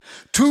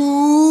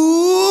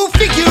To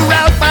figure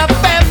out my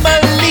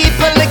family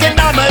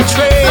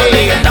polygonometry.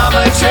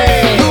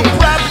 You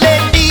probably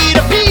need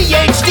a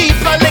PhD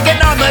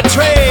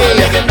polygonometry.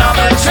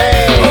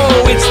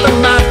 Oh, it's the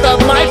math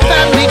of my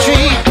family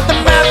tree. The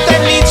math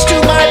that leads to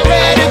my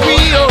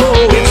pedigree. Oh,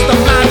 it's the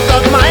math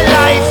of my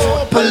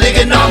life.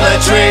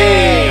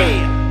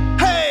 Polygonometry.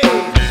 Hey!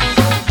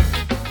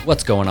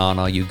 What's going on,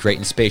 all you great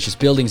and spacious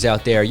buildings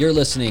out there? You're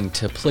listening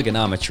to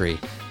Polygonometry.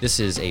 This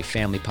is a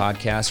family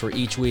podcast where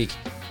each week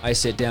I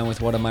sit down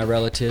with one of my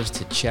relatives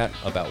to chat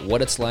about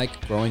what it's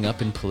like growing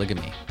up in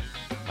polygamy.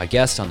 My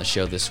guest on the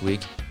show this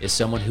week is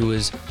someone who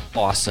is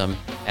awesome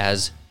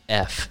as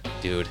F,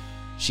 dude.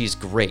 She's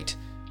great.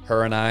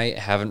 Her and I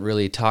haven't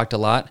really talked a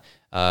lot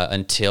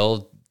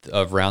until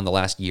around the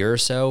last year or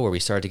so, where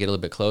we started to get a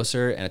little bit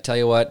closer. And I tell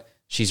you what,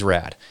 she's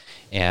rad.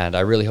 And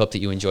I really hope that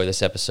you enjoy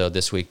this episode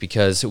this week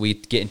because we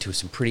get into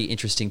some pretty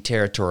interesting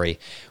territory.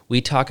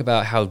 We talk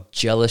about how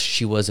jealous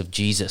she was of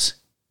Jesus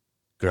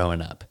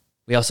growing up.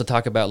 We also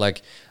talk about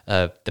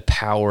the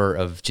power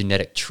of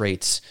genetic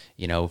traits,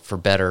 for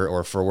better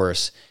or for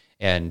worse,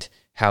 and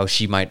how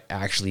she might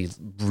actually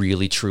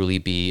really truly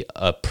be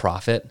a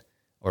prophet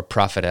or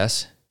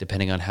prophetess,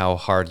 depending on how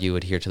hard you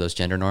adhere to those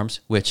gender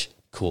norms, which,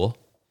 cool.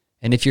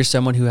 And if you're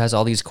someone who has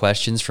all these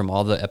questions from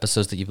all the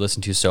episodes that you've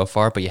listened to so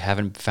far, but you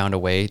haven't found a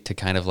way to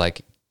kind of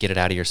get it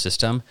out of your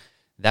system,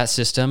 that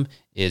system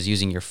is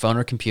using your phone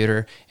or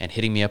computer and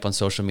hitting me up on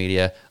social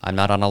media. I'm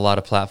not on a lot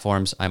of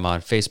platforms. I'm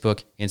on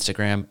Facebook,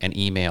 Instagram, and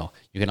email.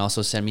 You can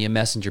also send me a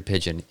messenger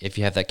pigeon if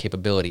you have that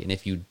capability. And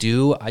if you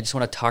do, I just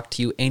want to talk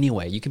to you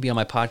anyway. You can be on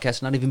my podcast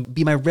and not even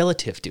be my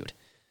relative, dude.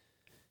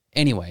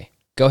 Anyway,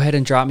 go ahead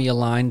and drop me a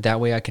line.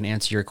 That way I can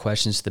answer your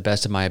questions to the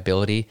best of my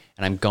ability.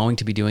 And I'm going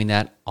to be doing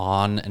that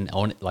on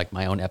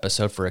my own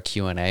episode for a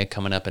Q&A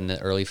coming up in the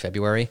early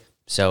February.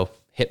 So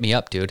hit me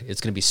up, dude.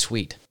 It's going to be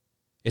sweet.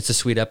 It's a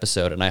sweet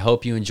episode, and I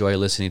hope you enjoy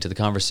listening to the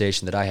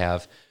conversation that I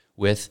have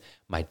with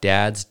my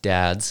dad's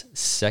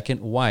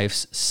second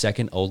wife's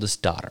second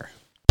oldest daughter.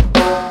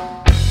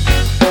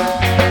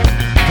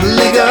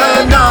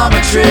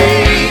 Polygonometry.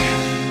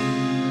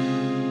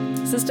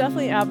 This is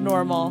definitely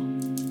abnormal.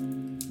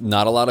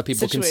 Not a lot of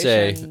people can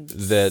say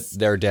that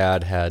their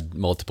dad had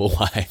multiple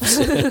wives.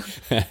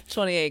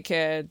 28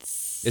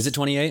 kids. Is it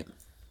 28?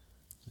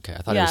 Okay,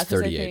 I thought it was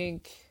 38. I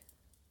think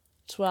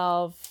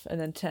 12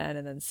 and then 10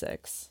 and then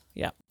 6.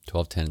 Yeah.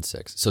 12, 10, and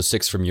 6. So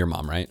 6 from your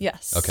mom, right?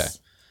 Yes. Okay.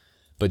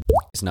 But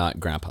it's not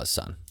grandpa's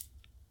son.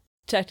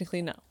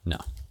 Technically, no.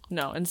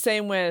 No. And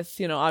same with,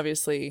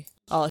 obviously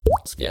all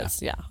his kids.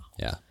 Yeah.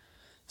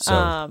 So,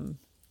 I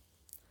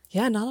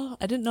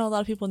didn't know a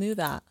lot of people knew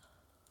that.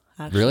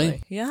 Actually.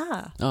 Really?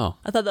 Yeah. Oh.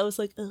 I thought that was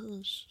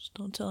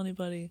don't tell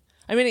anybody.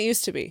 I mean, it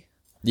used to be.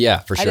 Yeah,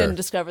 for sure. I didn't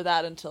discover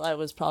that until I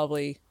was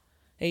probably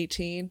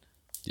 18.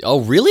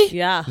 Oh, really?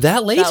 Yeah.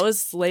 That late? That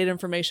was late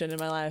information in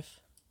my life.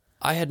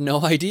 I had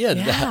no idea.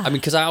 Yeah.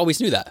 Because I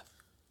always knew that.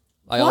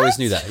 I What? always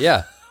knew that.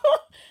 Yeah.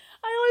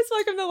 I always feel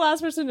like I'm the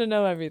last person to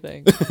know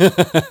everything.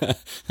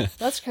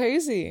 That's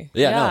crazy.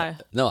 Yeah.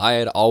 No, I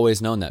had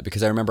always known that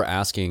because I remember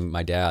asking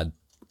my dad,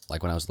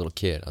 when I was a little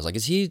kid, I was like,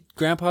 is he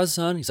grandpa's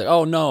son? He's like,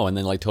 oh, no. And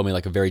then told me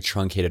a very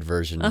truncated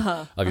version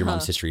of your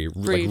mom's history,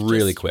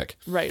 really quick.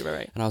 Right.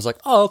 And I was like,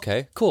 oh,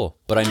 okay, cool.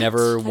 But I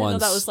never I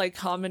once. know that was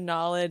common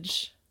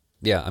knowledge.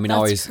 Yeah. I mean,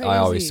 That's I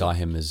always crazy. saw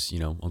him as,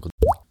 Uncle.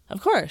 Of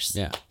course.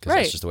 Yeah. Because Right.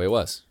 that's just the way it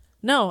was.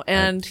 No,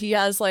 and he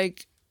has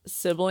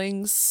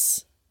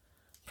siblings.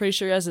 Pretty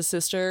sure he has a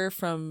sister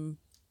from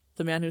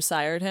the man who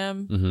sired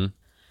him.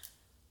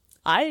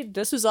 Mm-hmm.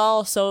 This was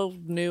all so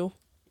new,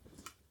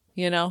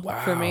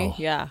 for me.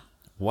 Yeah.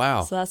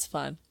 Wow. So that's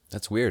fun.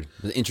 That's weird.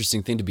 It's an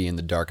interesting thing to be in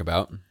the dark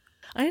about.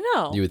 I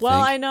know. You would well,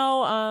 think. I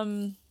know.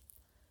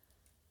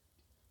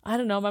 I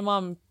don't know. My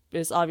mom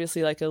is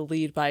obviously a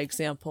lead by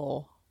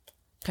example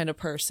kind of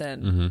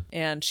person, Mm-hmm.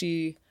 and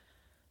she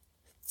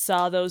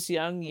saw those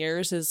young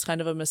years as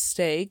kind of a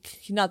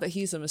mistake. Not that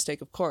he's a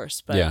mistake, of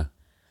course, but Yeah.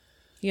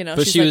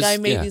 But she's she was- I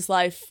made yeah. these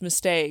life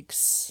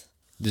mistakes.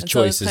 The And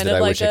so it's choices kind that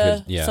of I wish I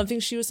could. Yeah. something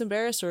she was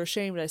embarrassed or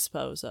ashamed, I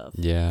suppose, of.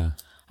 Yeah.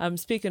 I'm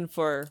speaking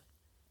for,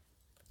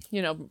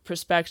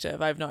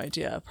 perspective. I have no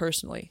idea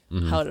personally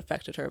Mm-hmm. how it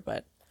affected her,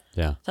 but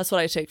Yeah. that's what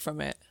I take from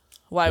it.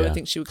 Why I Yeah. would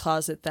think she would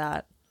closet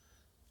that.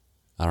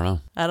 I don't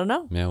know. I don't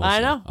know. Yeah. I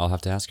see. know. I'll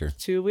have to ask her.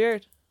 Too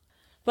weird.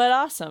 But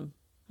awesome.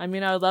 I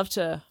mean, I would love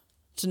to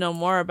know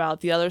more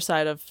about the other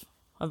side of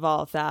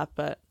all of that,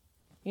 but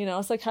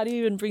it's how do you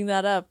even bring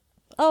that up?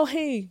 Oh,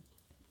 hey,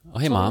 Oh,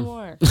 hey, tell me Mom.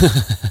 more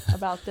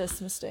about this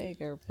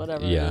mistake or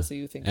whatever Yeah. it is that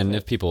you think. And of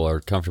if it. people are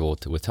comfortable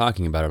with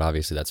talking about it,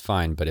 obviously that's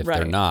fine. But if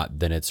they're Right. not,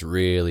 then it's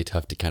really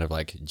tough to kind of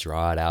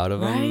draw it out of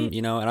them, Right.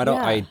 And I don't,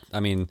 Yeah. I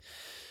mean,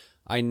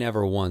 I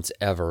never once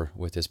ever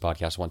with this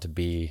podcast want to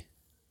be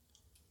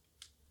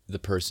the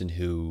person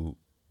who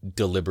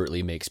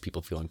deliberately makes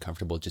people feel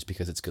uncomfortable just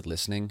because it's good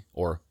listening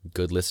or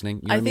good listening.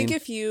 You know I what think mean?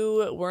 if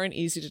you weren't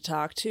easy to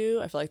talk to,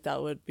 I feel like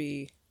that would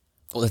be.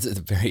 Well, that's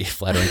a very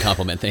flattering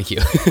compliment. Thank you.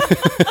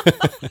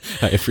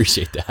 I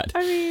appreciate that.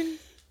 I mean,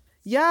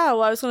 yeah.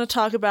 Well, I was going to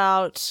talk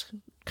about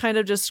kind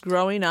of just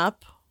growing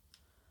up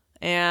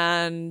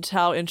and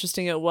how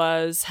interesting it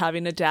was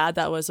having a dad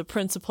that was a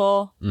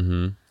principal.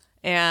 Mm-hmm.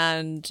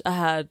 And I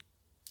had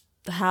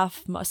the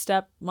half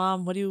step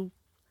mom.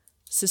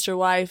 Sister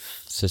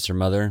wife, Sister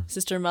mother.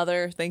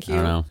 Thank you. I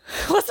don't know.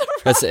 What's the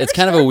proper It's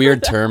kind of a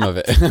weird term of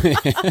it.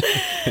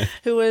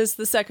 who was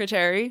the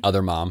secretary?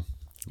 Other mom.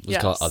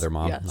 Let's call it Yes, other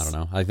mom. yes. I don't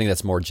know. I think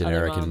that's more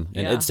generic, mom,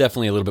 and yeah. it's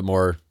definitely a little bit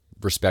more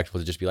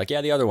respectful to just be like,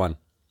 yeah, the other one.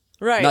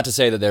 Right. Not to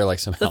say that they're like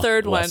somehow The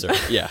third one. lesser.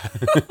 Yeah.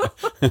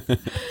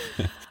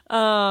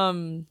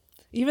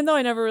 Even though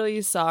I never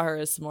really saw her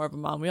as more of a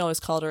mom, we always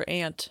called her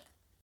aunt.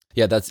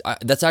 Yeah, that's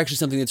actually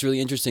something that's really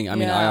interesting. I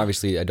mean, Yeah.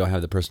 I don't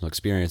have the personal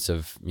experience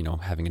of,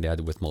 having a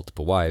dad with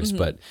multiple wives, Mm-hmm.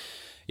 but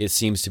it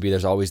seems to be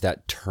there's always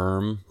that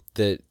term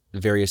that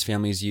various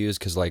families use,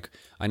 because like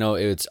I know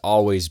it's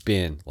always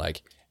been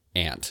like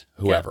aunt,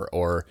 whoever,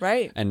 or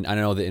Right. And I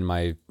know that in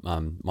my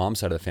mom's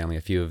side of the family,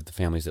 a few of the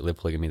families that live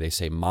polygamy, they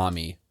say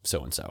mommy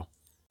so and so,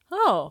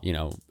 Oh.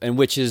 and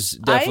which is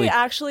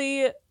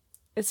definitely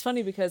It's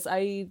funny because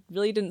I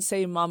really didn't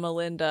say Mama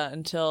Linda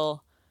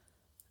until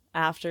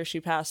after she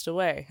passed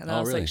away. And I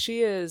was really? like,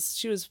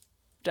 she was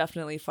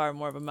definitely far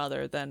more of a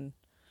mother than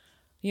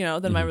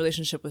my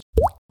relationship with,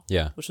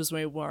 yeah, which was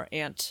way more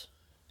aunt.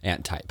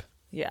 aunt type.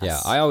 Yes. Yeah,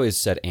 I always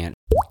said aunt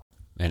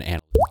and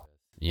aunt,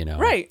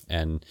 Right.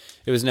 And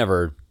it was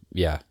never,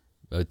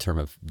 a term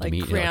of Like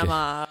demean.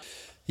 grandma.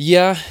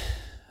 Yeah,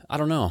 I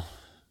don't know.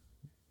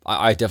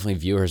 I definitely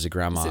view her as a Is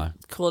grandma.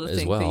 it cool to as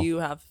think well. that you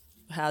have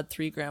had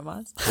 3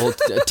 grandmas? Well,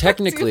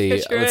 technically,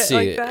 picture let's it see.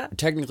 like that?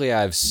 Technically,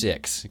 I have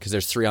 6 because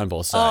there's 3 on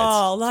both sides.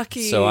 Oh,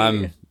 lucky. So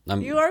I'm.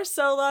 You are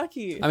so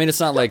lucky. I mean, it's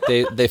not like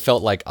they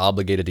felt like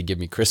obligated to give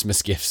me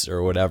Christmas gifts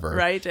or whatever.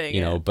 Right, dang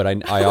it. But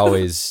I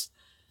always,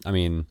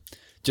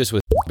 just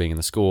with being in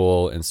the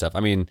school and stuff,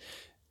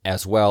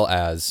 as well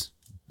as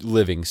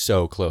living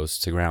so close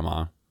to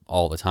grandma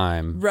all the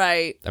time.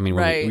 Right. When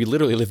right. we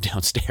literally lived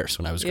downstairs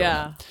when I was growing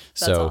Yeah. up.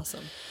 That's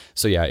awesome.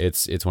 So yeah,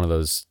 it's one of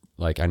those,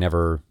 like, I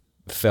never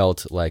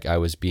felt like I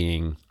was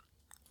being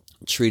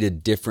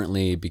treated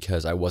differently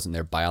because I wasn't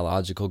their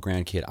biological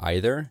grandkid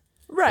either.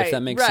 Right. If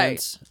that makes right.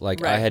 sense. Like,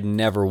 Right. I had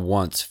never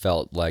once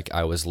felt like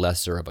I was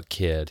lesser of a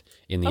kid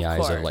in the Of eyes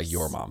of course. like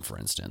your mom, for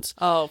instance.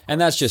 Oh, of and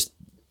that's just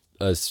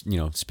us,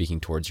 speaking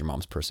towards your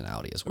mom's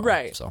personality as well.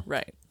 Right. So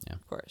Right. yeah.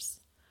 Of course.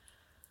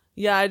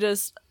 Yeah, I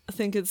just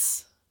think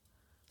it's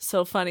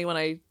so funny when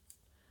I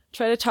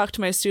try to talk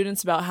to my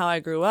students about how I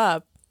grew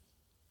up.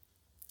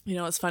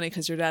 It's funny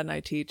because your dad and I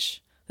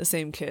teach the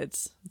same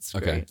kids. It's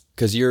Okay. great.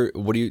 Because you're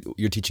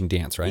teaching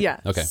dance, right?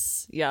 Yes. Okay.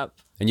 Yep.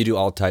 And you do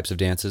all types of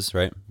dances,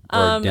 right? Or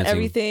dancing?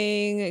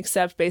 Everything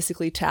except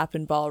basically tap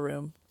and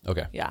ballroom.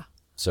 Okay. Yeah.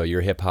 So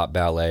you're hip hop,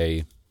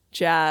 ballet,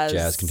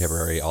 Jazz,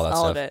 contemporary, all that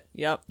all stuff. of it.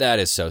 Yep. That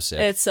is so sick.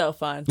 It's so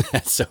fun.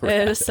 That's so It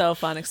rad. is so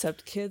fun,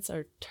 except kids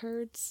are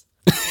turds.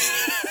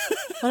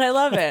 But I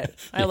love it.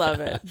 I love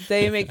it.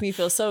 They make me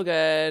feel so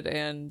good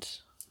and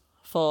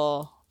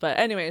full. But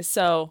anyways,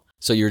 so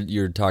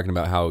you're talking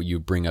about how you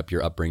bring up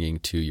your upbringing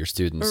to your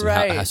students. And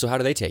Right. so how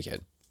do they take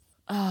it?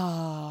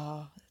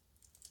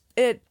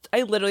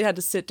 I literally had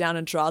to sit down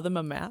and draw them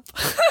a map.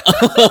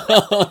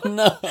 Oh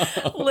no!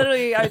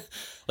 Literally,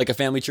 Like a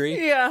family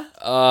tree? yeah.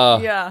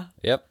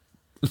 Yep.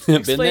 Been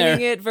Explaining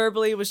there. it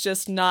verbally was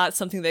just not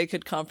something they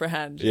could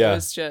comprehend. Yeah, It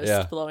was just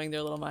yeah. blowing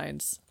their little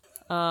minds.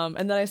 And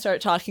then I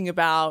started talking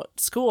about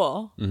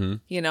school, and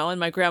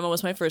my grandma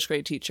was my first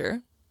grade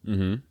teacher.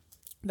 Mm-hmm.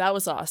 That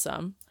was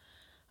awesome.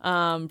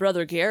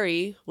 Brother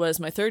Gary was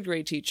my third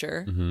grade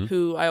teacher,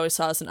 who I always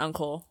saw as an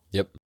uncle.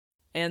 Yep.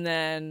 And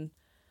then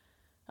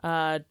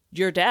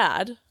your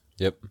dad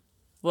Yep.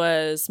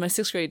 was my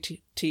sixth grade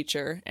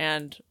teacher,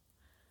 and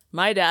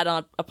my dad,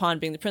 upon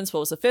being the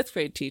principal, was a fifth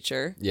grade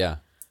teacher. Yeah.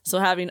 So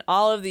having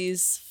all of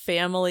these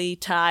family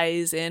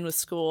ties in with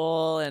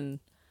school and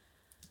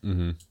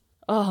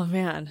oh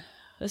man,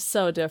 it's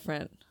so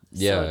different.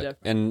 Yeah. So different.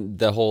 And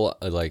the whole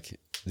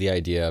the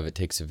idea of it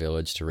takes a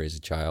village to raise a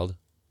child.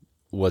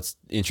 What's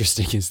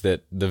interesting is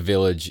that the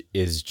village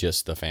is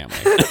just the family.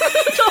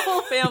 The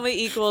whole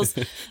family equals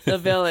the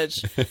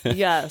village.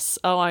 Yes.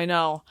 Oh, I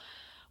know.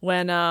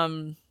 When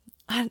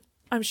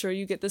I'm sure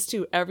you get this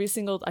too. Every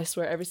single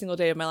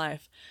day of my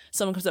life,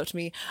 someone comes up to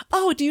me,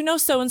 "Oh, do you know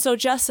so and so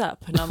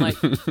Jessup?" And I'm like,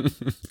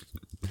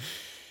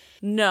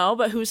 "No,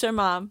 but who's her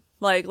mom?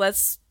 Like,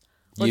 let's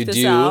look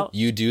this out."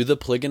 You do the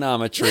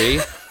pligonometry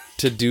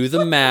to do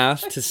the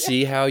math to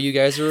see how you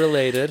guys are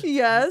related.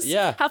 Yes.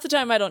 Yeah. Half the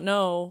time I don't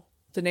know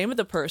the name of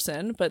the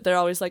person, but they're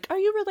always like, "Are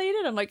you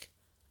related?" I'm like,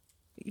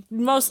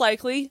 "Most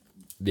likely."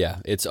 Yeah,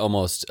 it's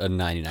almost a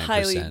 99%.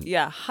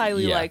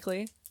 Highly Yeah.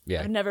 likely.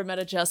 Yeah. I've never met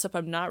a Jessup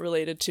I'm not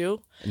related to.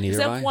 Neither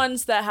except have I.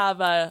 ones that have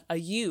a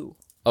U.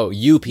 Oh,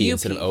 UP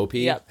instead of OP?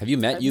 Yep. Have you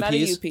met I've UPs? met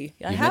a UP.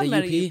 I have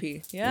met a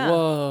UP. Yeah.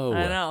 Whoa.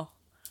 I know.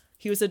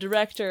 He was a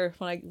director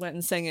when I went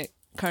and sang at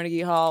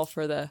Carnegie Hall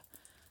for the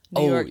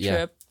New Oh, York yeah.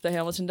 trip that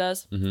Hamilton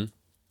does. Mm-hmm.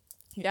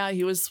 Yeah,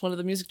 he was one of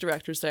the music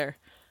directors there.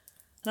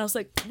 And I was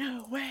like,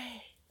 no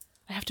way.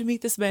 I have to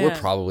meet this man. We're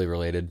probably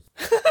related.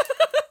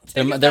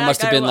 Take it There back,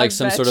 must have been I like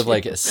some bet sort of you.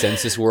 like a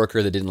census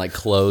worker that didn't like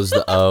close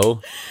the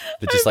O,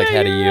 that just like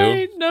had a You're U.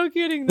 right. No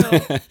kidding,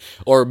 though.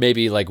 Or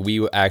maybe like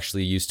we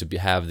actually used to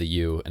have the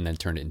U and then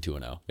turned it into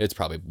an O. It's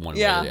probably one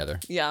way or the other.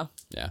 Yeah.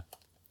 Yeah.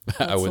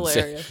 I would say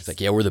hilarious. it's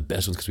like, yeah, we're the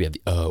best ones because we have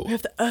the O. We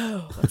have the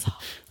O. That's all.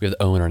 We have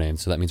the O in our name,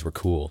 so that means we're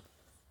cool.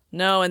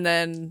 No, and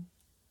then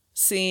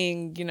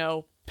seeing,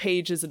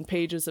 pages and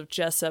pages of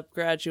Jessup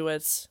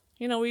graduates.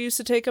 We used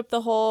to take up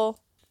the whole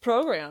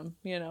program,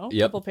 Yep. a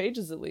couple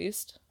pages at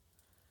least.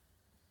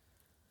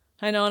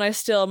 I know,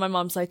 and my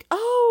mom's like,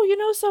 oh,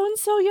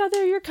 so-and-so, yeah,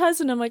 they're your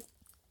cousin. I'm like,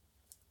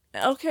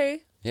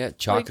 okay. Yeah,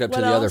 chalk Like, it up to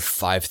what the other else?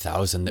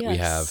 5,000 that we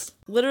have. Yes.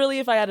 Literally,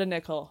 if I had a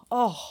nickel.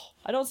 Oh,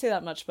 I don't say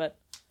that much, but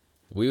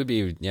We'd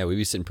be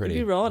sitting pretty.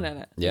 we'd be rolling in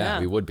it. Yeah,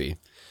 we would be.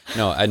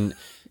 No, and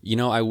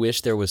I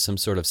wish there was some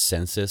sort of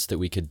census that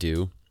we could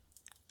do.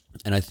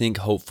 And I think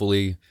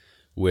hopefully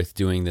with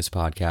doing this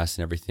podcast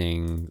and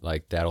everything,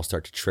 like that'll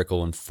start to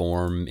trickle and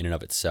form in and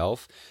of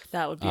itself.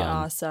 That would be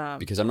awesome.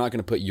 Because I'm not going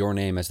to put your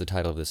name as the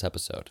title of this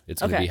episode.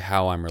 It's going to Okay. be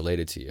how I'm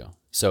related to you.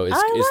 So it's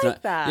I it's like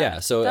not that. Yeah,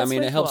 so That's I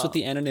mean way it helps cool. with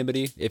the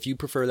anonymity if you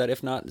prefer that.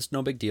 If not, it's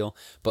no big deal.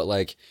 But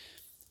like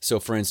so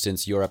for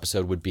instance, your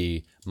episode would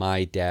be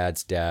my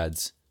dad's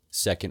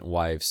second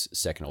wife's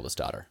second oldest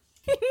daughter.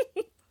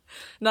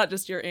 Not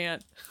just your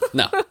aunt.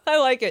 No. I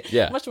like it.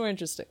 Yeah. Much more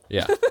interesting.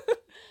 Yeah.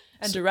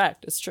 And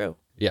direct. It's true.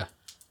 Yeah.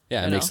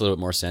 Yeah, it You makes a know? little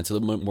bit more sense, a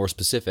little bit more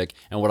specific.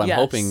 And what I'm Yes.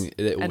 hoping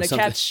that And was a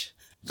something catch.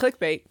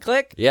 Clickbait.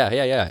 Click.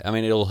 Yeah. I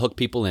mean, it'll hook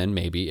people in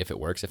maybe if it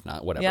works, if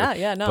not, whatever.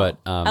 Yeah, no. But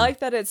I like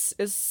that it's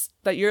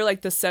that you're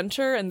like the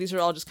center and these are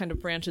all just kind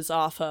of branches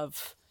off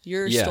of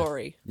your Yeah.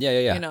 story. Yeah.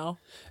 You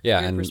Yeah,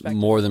 your and perspective.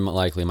 more than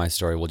likely, my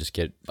story will just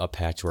get a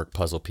patchwork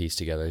puzzle piece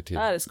together too.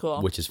 That is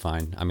cool. Which is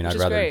fine. I mean, Which I'd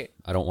is rather. great.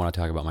 I don't want to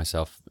talk about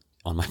myself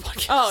on my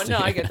podcast. Oh, no,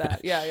 I get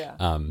that.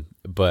 Yeah.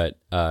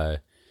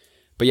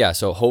 But yeah,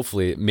 so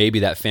hopefully, maybe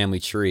that family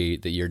tree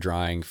that you're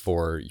drawing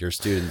for your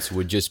students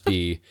would just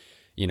be,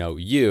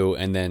 you,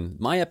 and then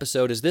my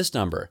episode is this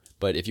number.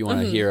 But if you want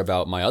to hear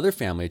about my other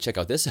family, check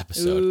out this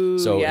episode. Ooh,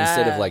 So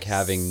instead of like yes.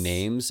 having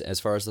names as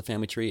far as the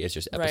family tree, it's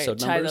just Right. episode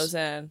Tie numbers. those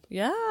in.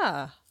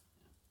 Yeah.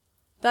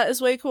 That is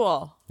way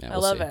cool. Yeah, I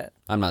we'll love see. it.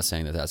 I'm not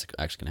saying that that's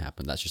actually going to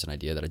happen. That's just an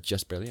idea that I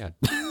just barely had.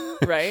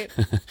 Right?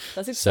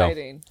 That's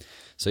exciting.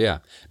 So yeah,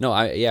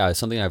 no,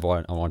 something I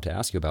wanted to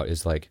ask you about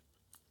is like,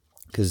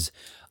 because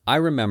I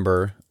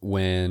remember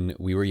when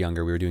we were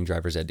younger, we were doing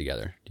driver's ed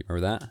together. Do you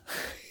remember that?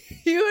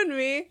 You and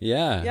me.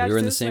 Yeah, we were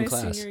in the this was same my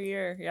class. Senior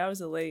year. Yeah, I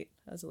was a late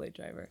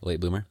driver. Late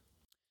bloomer.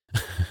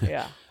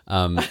 Yeah.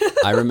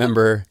 I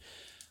remember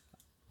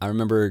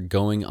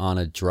going on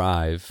a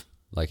drive,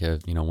 like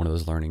one of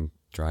those learning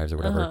drives or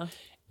whatever,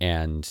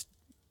 and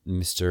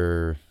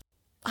Mr.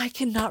 I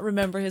cannot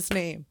remember his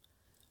name.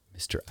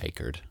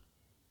 Eichard.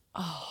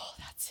 Oh,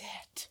 that's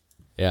it.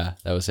 Yeah,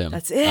 that was him.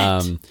 That's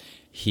it.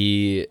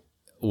 He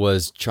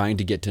was trying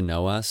to get to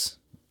know us,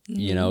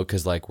 Mm-hmm.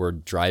 because like we're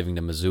driving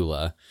to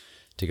Missoula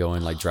to go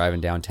and like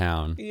driving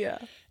downtown. Yeah.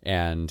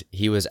 And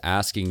he was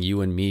asking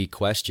you and me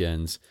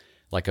questions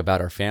like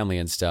about our family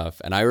and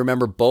stuff. And I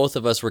remember both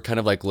of us were kind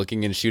of like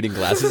looking and shooting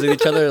glasses at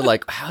each other.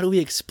 Like, how do we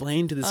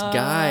explain to this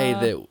guy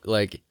that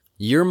like,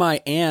 you're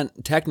my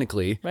aunt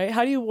technically. Right?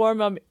 How do you warm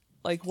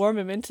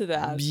him into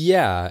that?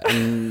 Yeah.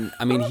 And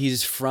I mean,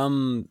 he's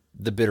from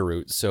the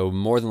Bitterroot. So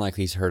more than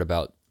likely he's heard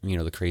about,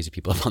 the crazy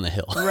people up on the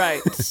hill.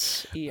 Right.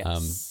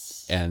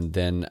 Yes. And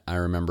then I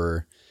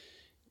remember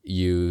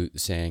you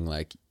saying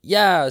like,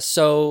 yeah,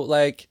 so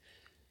like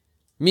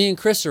me and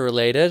Chris are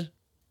related.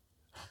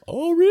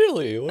 Oh,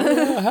 really?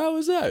 How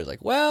is that? It's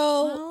like,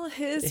 well,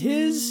 his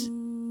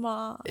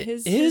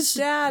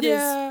dad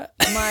yeah.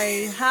 is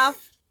my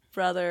half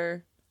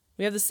brother.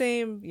 We have the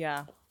same,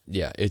 yeah.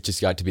 Yeah, it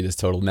just got to be this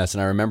total mess.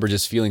 And I remember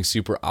just feeling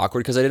super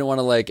awkward because I didn't want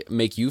to like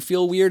make you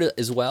feel weird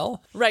as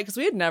well. Right, because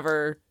we had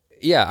never.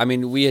 Yeah, I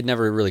mean, we had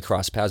never really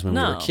crossed paths when we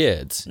No. were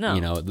kids.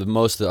 No. The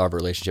most of our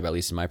relationship, at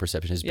least in my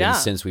perception, has been Yeah.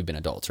 since we've been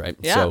adults, right?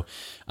 Yeah.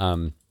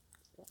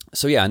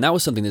 So yeah, and that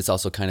was something that's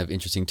also kind of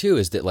interesting too,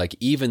 is that like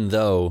even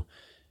though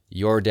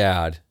your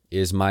dad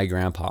is my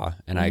grandpa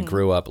and I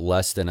grew up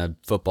less than a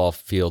football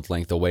field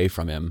length away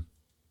from him,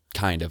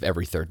 kind of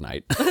every third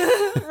night,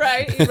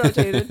 Right, he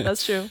rotated.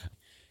 That's true.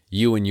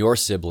 you and your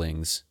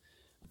siblings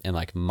and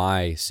like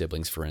my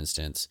siblings, for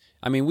instance,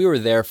 I mean, we were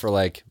there for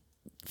like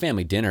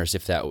family dinners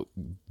if that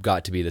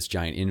got to be this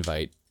giant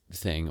invite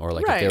thing, or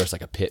like if Right. there was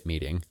like a pit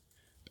meeting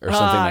or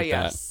something like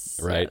yes,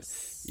 that, right?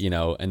 yes.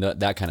 And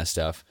that kind of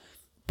stuff.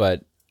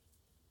 But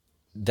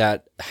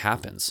that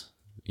happens.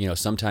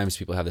 Sometimes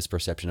people have this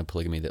perception of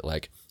polygamy that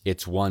like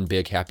it's one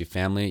big happy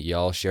family. You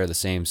all share the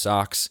same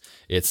socks.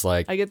 It's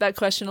like, I get that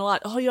question a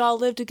lot. Oh, you all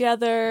live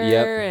together?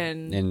 yep.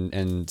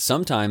 And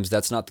sometimes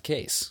that's not the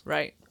case.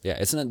 right. Yeah,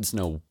 it's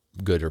no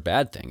good or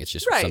bad thing. It's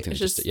just Right. something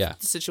It's that just yeah,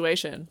 the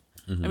situation.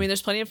 I mean,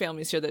 there's plenty of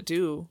families here that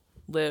do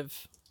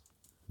live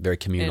very in,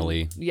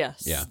 communally.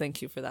 yes. Yeah.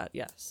 Thank you for that.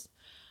 Yes.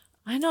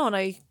 I know. And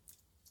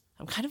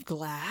I'm kind of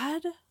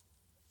glad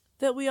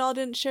that we all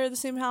didn't share the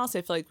same house.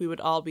 I feel like we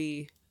would all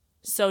be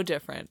so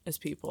different as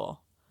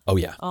people. Oh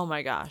yeah. Oh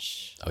my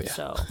gosh. Oh, yeah.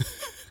 So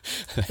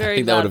I very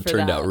think that bad would have for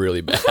turned that. out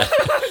really bad.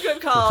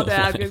 Good call,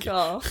 Dad. Good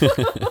call.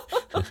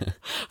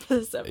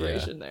 The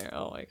separation there.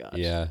 Oh my gosh.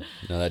 Yeah.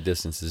 No, that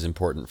distance is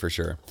important for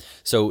sure.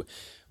 So,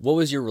 what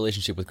was your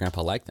relationship with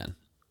Grandpa like then?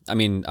 I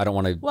mean, I don't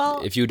want to.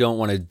 Well, if you don't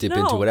want to dip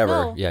No, into whatever.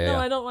 No, yeah. No,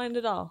 I don't mind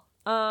at all.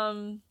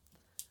 I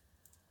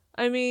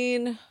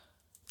mean,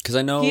 Because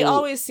I know he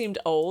always seemed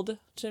old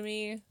to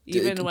me,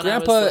 even when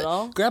Grandpa, I was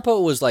little. Grandpa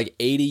was like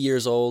 80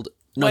 years old.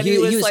 No, When he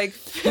was like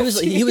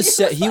he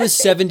was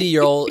 70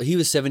 year old. He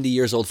was 70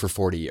 years old for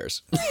 40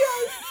 years.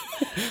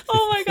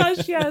 Oh my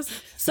gosh, yes.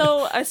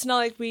 So it's not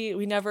like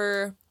we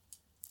never.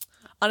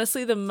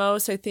 Honestly, the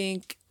most I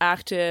think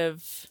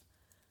active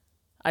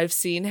I've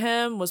seen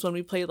him was when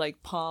we played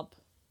like Pomp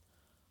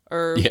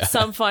or Yeah.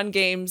 some fun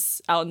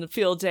games out in the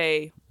field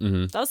day.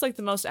 Mm-hmm. That was like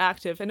the most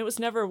active, and it was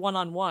never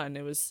one-on-one.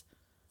 It was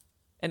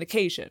an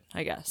occasion,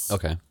 I guess.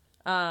 Okay.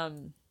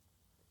 And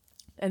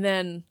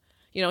then,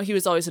 he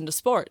was always into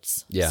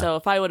sports. Yeah. So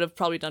if I would have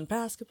probably done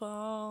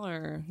basketball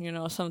or,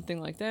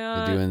 something like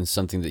that, Doing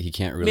something that he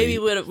can't really. maybe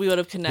we would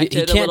have he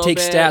connected a can't little take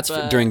bit, stats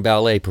but- during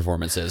ballet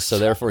performances, so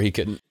therefore he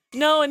couldn't.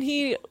 No, and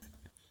he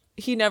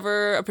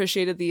never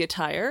appreciated the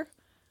attire.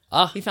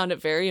 Ah. He found it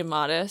very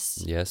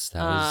immodest. Yes,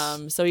 that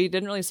was. So he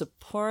didn't really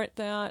support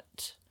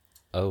that.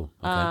 Oh,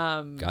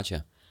 okay.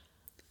 Gotcha.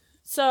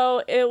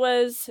 So it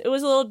was a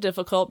little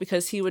difficult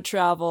because he would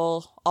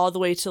travel all the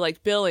way to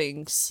like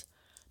Billings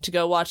to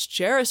go watch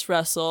Jairus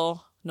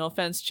wrestle. No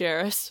offense,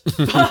 Jairus,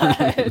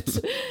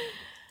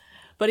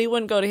 but he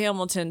wouldn't go to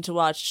Hamilton to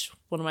watch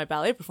one of my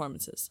ballet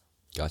performances.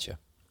 Gotcha.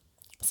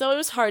 So it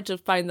was hard to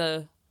find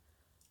the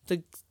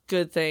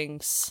good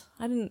things.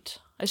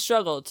 I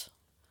struggled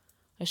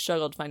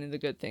finding the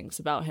good things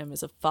about him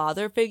as a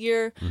father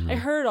figure. I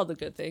heard all the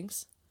good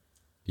things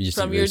You just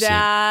from didn't your really see-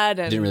 dad,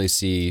 and didn't really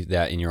see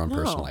that in your own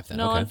personal life then.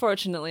 No, Okay.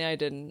 unfortunately, I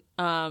didn't.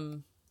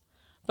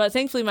 But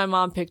thankfully, my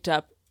mom picked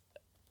up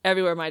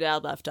everywhere my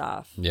dad left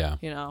off. Yeah.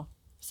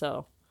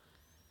 So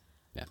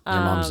Yeah. Your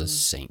mom's a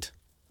saint.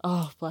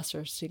 oh, bless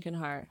her stinking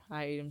heart.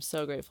 I am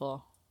so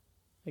grateful.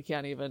 I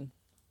can't even.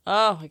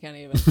 Oh, I can't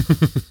even.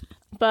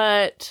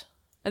 But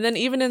and then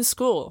even in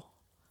school,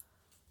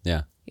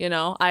 Yeah.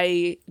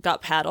 I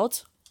got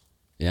paddled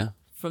Yeah.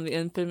 from the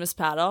infamous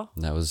paddle.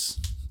 That was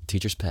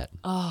teacher's pet.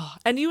 Oh,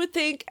 and you would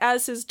think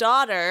as his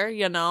daughter,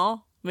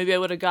 maybe I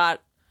would have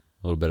got.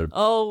 A little bit of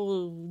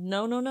Oh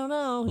no! a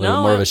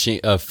little more of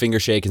a finger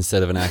shake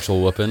instead of an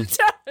actual whooping.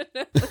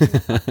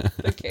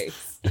 The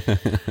case.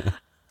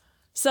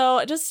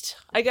 So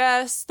I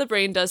guess the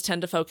brain does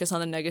tend to focus on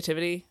the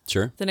negativity.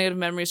 Sure. The negative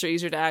memories are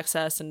easier to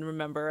access and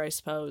remember, I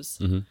suppose.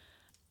 Mm-hmm.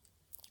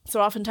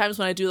 So oftentimes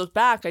when I do look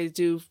back, I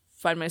do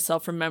find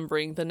myself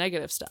remembering the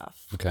negative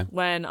stuff. Okay.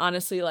 When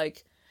honestly,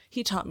 like,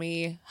 he taught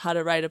me how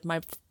to ride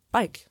my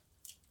bike,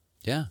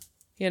 Yeah.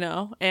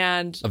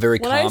 and A very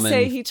when I common-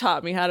 say he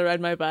taught me how to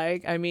ride my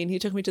bike, I mean, he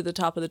took me to the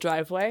top of the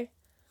driveway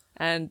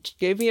and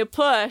gave me a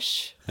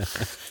push.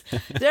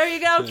 There you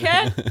go,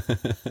 kid.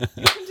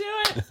 You can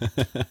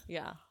do it.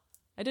 Yeah.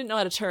 I didn't know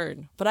how to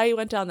turn, but I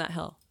went down that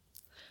hill.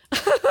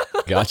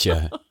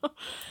 Gotcha.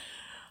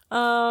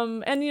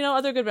 And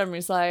other good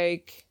memories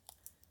like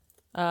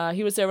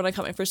he was there when I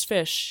caught my first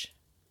fish.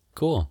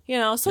 Cool.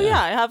 So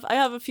yeah, I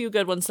have a few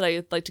good ones that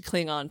I like to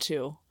cling on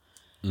to.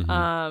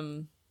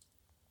 Mm-hmm.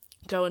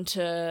 Going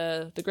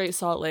to the Great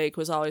Salt Lake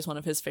was always one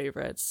of his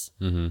favorites.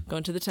 Mm-hmm.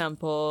 Going to the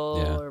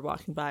temple Yeah. or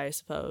walking by, I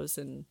suppose,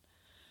 and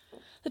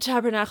the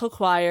Tabernacle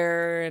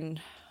Choir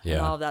and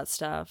all of that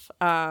stuff.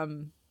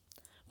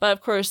 But of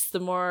course,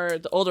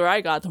 the older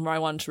I got, the more I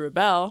wanted to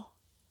rebel,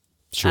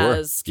 Sure.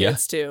 as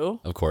kids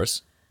do. Of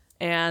course.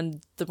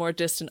 And the more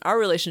distant our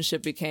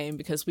relationship became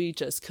because we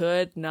just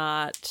could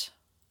not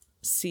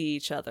see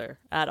each other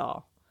at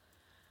all.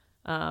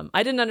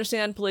 I didn't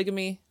understand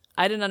polygamy.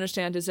 I didn't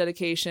understand his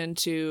dedication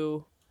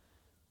to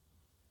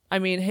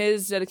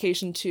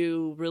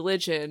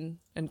religion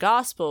and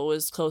gospel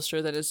was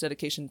closer than his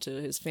dedication to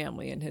his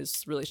family and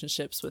his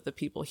relationships with the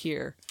people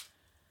here.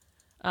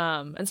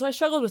 And so I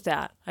struggled with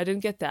that. I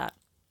didn't get that.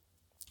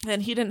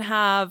 And he didn't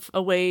have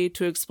a way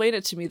to explain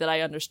it to me that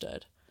I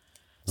understood.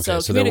 Okay, So there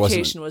wasn't-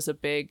 communication was a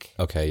big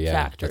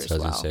factor That's as what I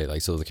well. was going to say.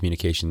 Like, so the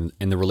communication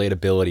and the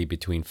relatability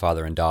between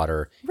father and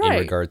daughter in Right.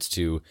 regards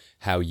to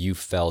how you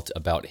felt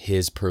about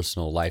his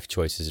personal life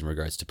choices in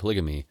regards to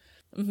polygamy.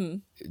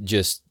 Mm-hmm.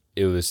 Just,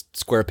 it was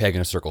square peg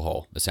in a circle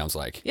hole, it sounds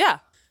like. Yeah.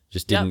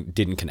 Just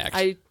didn't connect.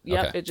 Okay.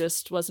 Okay. It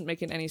just wasn't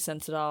making any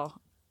sense at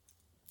all.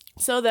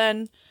 So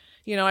then,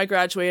 I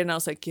graduated and I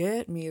was like,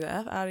 get me the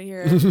F out of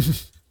here.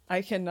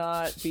 I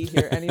cannot be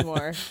here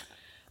anymore.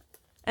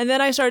 And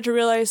then I started to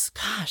realize,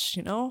 gosh,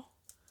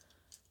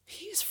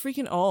 he's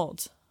freaking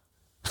old.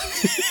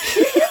 He's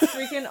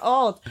freaking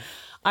old.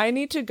 I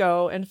need to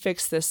go and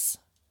fix this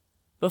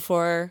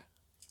before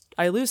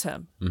I lose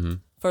him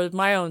for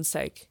my own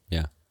sake.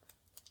 Yeah.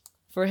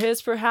 For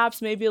his,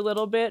 perhaps, maybe a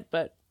little bit,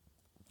 but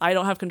I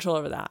don't have control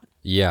over that,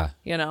 Yeah.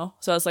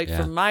 So it's like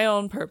Yeah. for my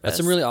own purpose. That's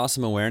some really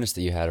awesome awareness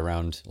that you had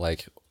around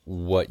like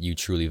what you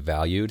truly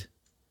valued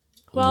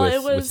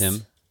Well, with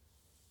him.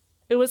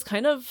 it was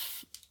kind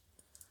of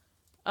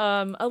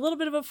a little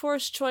bit of a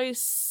forced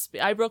choice.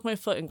 I broke my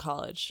foot in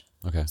college.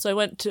 Okay. So I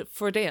went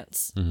for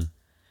dance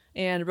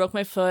and broke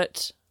my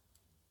foot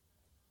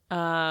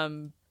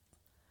the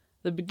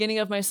beginning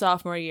of my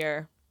sophomore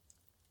year.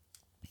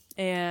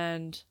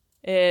 And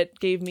it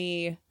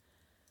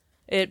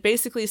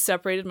basically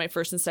separated my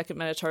first and second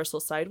metatarsal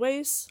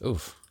sideways.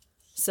 Oof.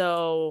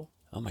 So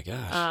Oh my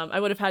gosh. I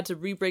would have had to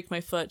re-break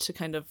my foot to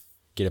kind of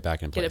Get it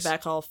back in place. get it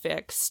back all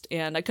fixed.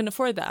 And I couldn't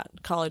afford that.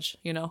 College,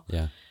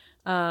 Yeah.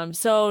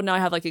 So now I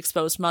have like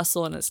exposed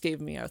muscle and it's gave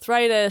me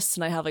arthritis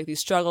and I have like these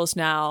struggles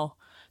now.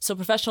 So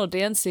professional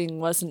dancing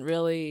wasn't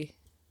really...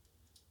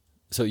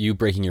 So you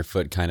breaking your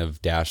foot kind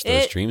of dashed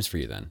those dreams for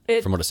you then,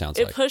 from what it sounds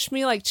like. It pushed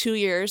me like 2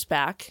 years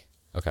back.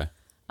 Okay.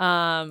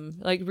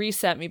 Like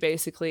reset me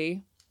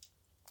basically.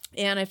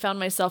 And I found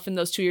myself in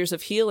those 2 years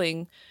of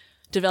healing,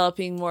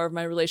 developing more of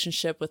my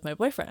relationship with my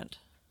boyfriend.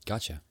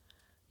 Gotcha.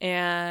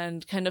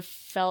 And kind of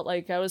felt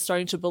like I was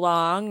starting to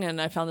belong.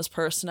 And I found this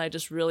person I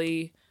just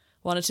really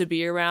wanted to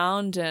be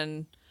around.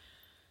 And,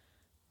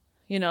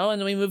 and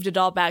then we moved it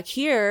all back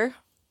here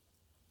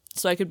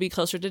so I could be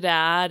closer to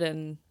Dad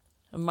and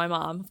my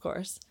mom, of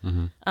course.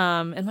 And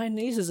my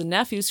nieces and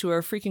nephews who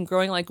are freaking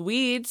growing like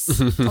weeds.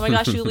 Oh my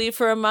gosh, you leave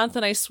for a month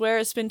and I swear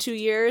it's been 2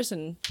 years.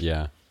 And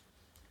Yeah.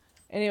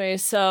 anyway,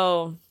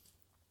 so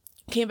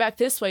came back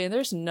this way and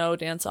there's no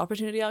dance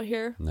opportunity out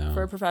here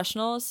for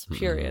professionals,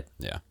 period.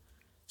 Yeah.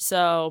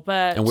 So,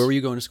 but... And where were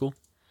you going to school?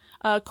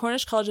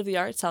 Cornish College of the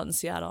Arts out in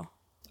Seattle.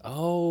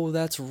 Oh,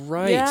 that's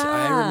right. Yeah.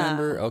 I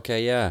remember.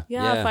 Okay, yeah.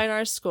 Yeah, fine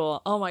arts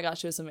school. Oh my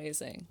gosh, it was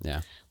amazing.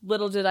 Yeah.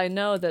 Little did I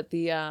know that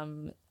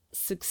the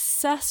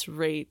success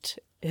rate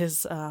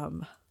is not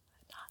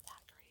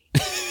that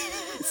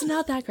great. It's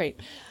not that great.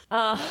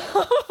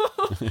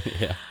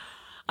 Yeah.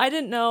 I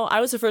didn't know. I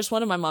was the first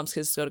one of my mom's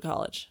kids to go to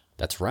college.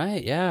 That's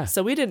right. Yeah.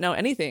 So we didn't know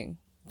anything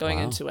going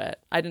Wow. into it.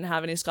 I didn't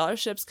have any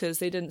scholarships because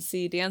they didn't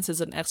see dance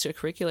as an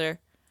extracurricular.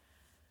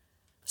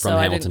 From so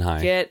Hamilton I didn't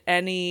High. get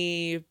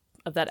any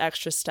of that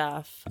extra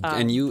stuff.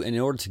 And you, in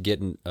order to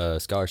get a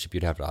scholarship,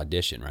 you'd have to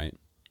audition, right?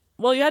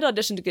 Well, you had to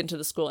audition to get into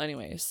the school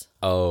anyways.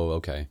 Oh,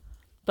 okay.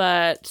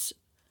 But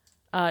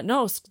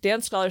no,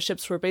 dance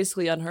scholarships were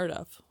basically unheard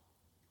of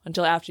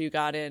until after you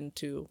got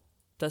into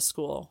the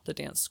school, the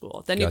dance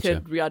school. Then Gotcha. you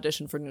could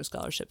re-audition for new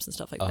scholarships and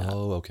stuff like that.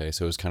 Oh, okay.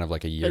 So it was kind of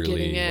like a But getting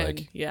yearly, in,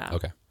 like, yeah.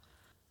 Okay.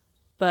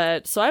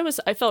 But so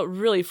I felt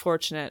really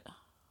fortunate,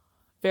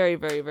 very,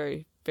 very,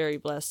 very, very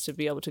blessed to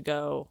be able to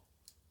go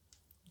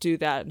do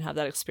that and have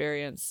that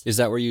experience. Is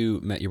that where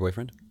you met your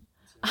boyfriend?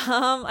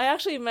 I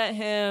actually met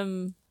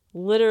him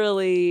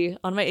literally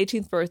on my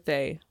 18th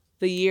birthday,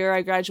 the year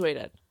I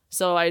graduated.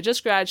 So I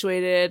just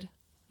graduated. It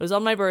was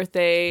on my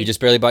birthday. You just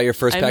barely bought your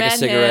first I pack of met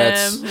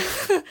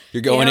cigarettes. him.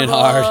 You're going in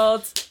hard.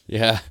 Gambled,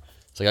 Yeah.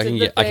 It's like I Did can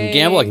the I can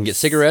gamble, I can get things.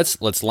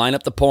 cigarettes. Let's line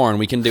up the porn.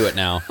 We can do it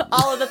now.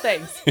 all of the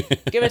things.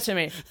 Give it to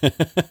me.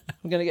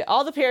 I'm going to get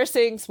all the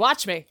piercings.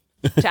 Watch me.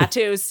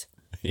 Tattoos.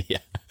 Yeah.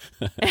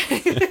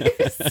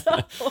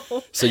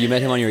 So, So you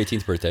met him on your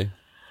 18th birthday.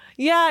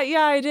 yeah,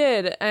 I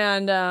did.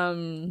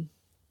 And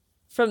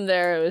from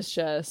there, it was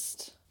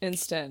just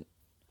instant.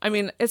 I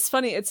mean, it's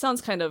funny. It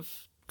sounds kind of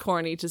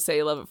corny to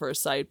say love at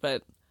first sight,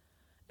 but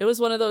it was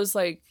one of those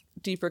like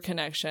deeper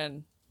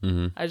connection.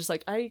 Mm-hmm. I just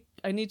like, I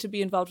need to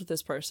be involved with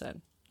this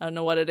person. I don't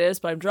know what it is,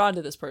 but I'm drawn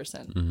to this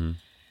person. Mm-hmm.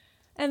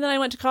 And then I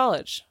went to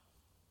college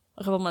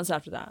a couple months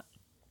after that.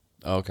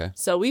 Oh, okay.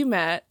 So we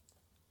met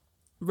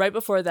right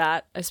before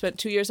that. I spent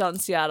 2 years out in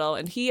Seattle,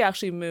 and he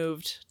actually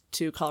moved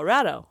to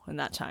Colorado in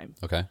that time.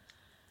 Okay.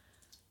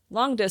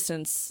 Long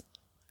distance,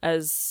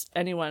 as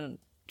anyone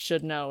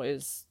should know,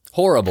 is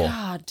Horrible.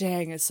 God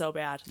dang, it's so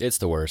bad. It's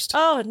the worst.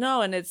 Oh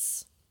no, and it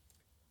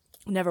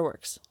never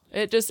works.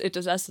 It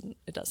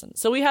doesn't.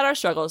 So we had our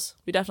struggles.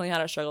 We definitely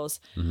had our struggles.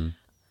 Mm-hmm.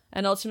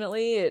 And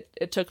ultimately,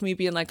 it took me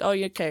being like, oh,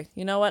 okay,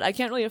 you know what? I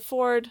can't really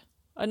afford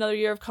another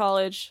year of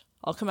college.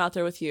 I'll come out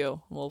there with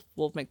you.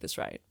 We'll make this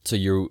right. So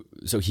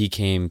he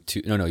came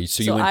to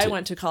So you I went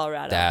went to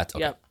Colorado. That,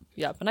 okay.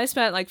 Yep. And I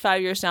spent like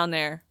 5 years down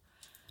there.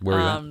 where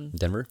were you at?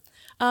 Denver?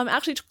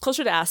 Actually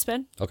closer to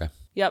Aspen. Okay.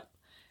 Yep.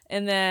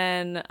 And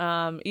then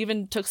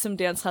even took some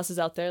dance classes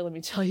out there. Let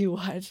me tell you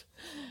what.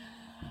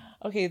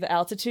 Okay, the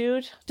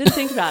altitude. Didn't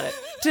think about it.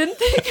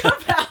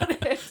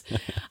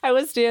 I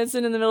was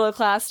dancing in the middle of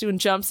class doing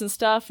jumps and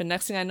stuff. And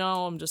next thing I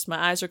know,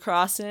 my eyes are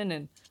crossing.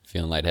 And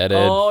Feeling lightheaded.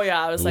 oh,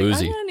 yeah. I was like,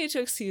 woozy. I'm going to need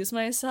to excuse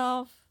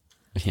myself.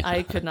 Yeah.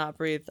 I could not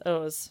breathe. It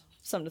was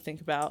something to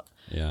think about.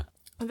 Yeah.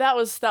 That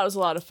was a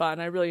lot of fun.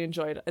 I really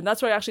enjoyed it. And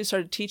that's where I actually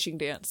started teaching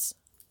dance.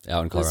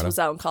 Out in Colorado. This was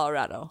out in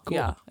Colorado. Cool.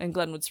 Yeah, in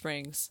Glenwood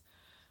Springs.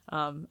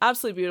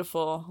 Absolutely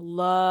beautiful.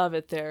 Love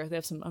it there. They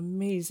have some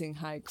amazing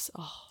hikes.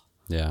 Oh,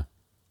 Yeah.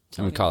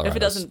 I mean, if Colorado. it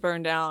doesn't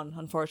burn down,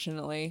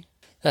 unfortunately.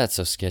 That's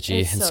so sketchy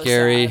It's and so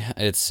scary. sad.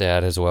 It's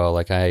sad as well.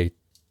 Like I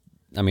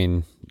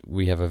mean,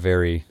 we have a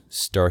very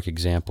stark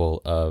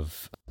example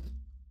of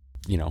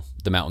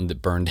the mountain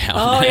that burned down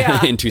Oh,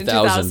 yeah. in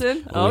 2000. In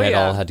 2000? We Oh, all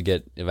yeah. had to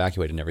get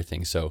evacuated and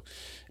everything. So,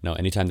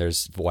 anytime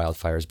there's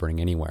wildfires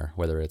burning anywhere,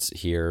 whether it's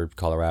here,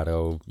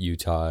 Colorado,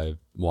 Utah,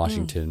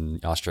 Washington,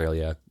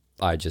 Australia,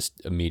 I just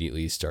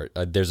immediately start.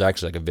 There's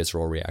actually like a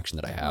visceral reaction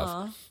that I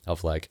have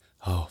of like,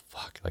 oh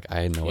fuck, like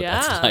I know what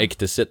Yeah. that's like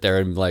to sit there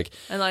and like,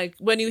 And like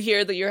when you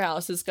hear that your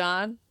house is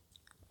gone,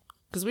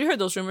 because we heard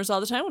those rumors all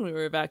the time when we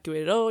were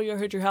evacuated. Oh, you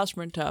heard your house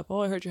burnt up.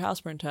 Oh, I heard your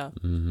house burnt up.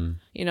 Mm-hmm.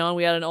 And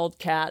we had an old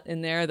cat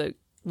in there that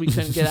we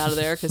couldn't get out of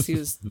there because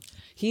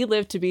he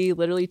lived to be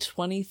literally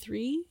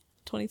 23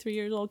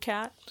 years old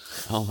cat.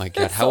 oh my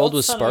god, how old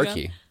was son of a gun.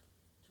 Sparky?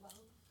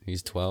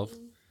 He's 12.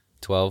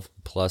 12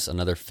 plus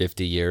another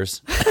 50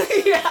 years.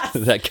 Yes.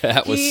 That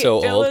cat was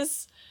so old.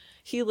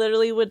 He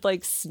literally would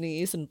like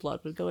sneeze and blood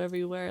would go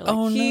everywhere. Like,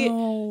 Oh,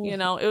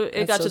 no. It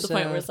That's got so to the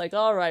point where sad. it's like,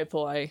 all right,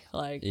 boy,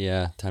 like,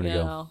 Yeah, time to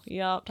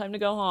go. Time to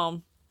go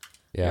home.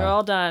 Yeah. You're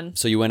all done.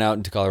 So you went out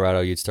into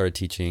Colorado, you'd started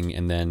teaching,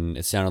 and then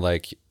it sounded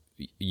like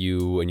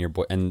you and your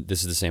boy, and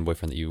this is the same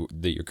boyfriend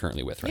that you're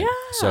currently with, right? Yeah.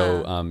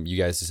 So you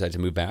guys decided to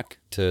move back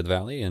to the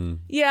valley, and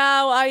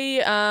Yeah,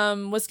 I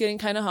was getting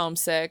kind of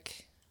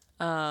homesick,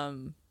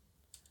 and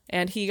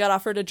he got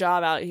offered a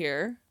job out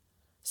here,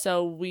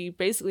 so we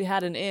basically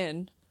had an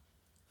in.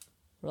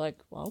 We're like,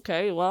 well,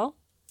 okay, well,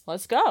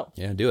 let's go.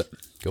 yeah, do it,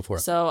 go for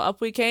it. So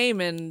up we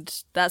came, and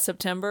that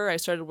September I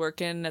started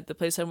working at the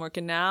place I'm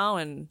working now,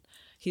 and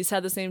he's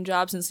had the same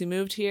job since he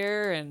moved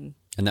here, and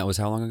And that was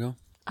how long ago?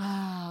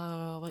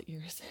 what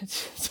year is it?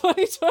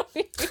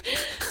 2020.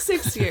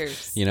 6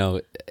 years.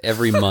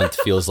 Every month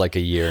feels like a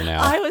year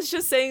now. I was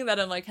just saying that.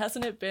 I'm like,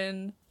 hasn't it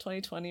been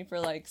 2020 for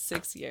like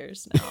 6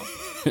 years now?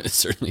 It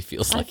certainly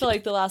feels I like feel it.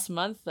 like the last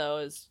month though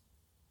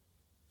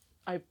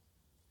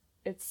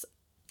it's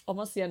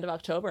almost the end of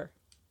October.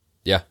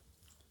 Yeah,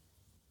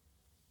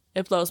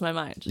 It blows my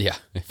mind. yeah,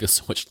 it feels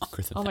so much longer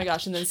than Oh that. my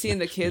gosh. And then seeing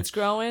the kids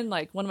growing,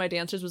 like one of my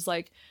dancers was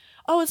like,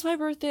 oh, it's my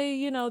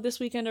birthday, this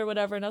weekend or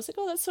whatever. And I was like,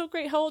 oh, that's so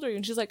great. How old are you?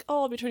 And she's like,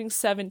 oh, I'll be turning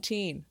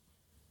 17.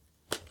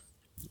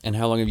 And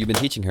how long have you been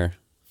teaching her?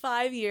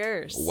 5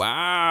 years.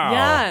 Wow.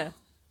 Yeah.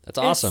 That's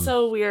awesome. It's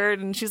so weird.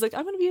 And she's like,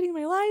 I'm going to be getting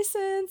my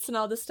license and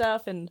all this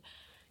stuff. And,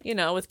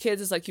 with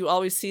kids, it's like you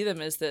always see them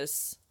as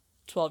this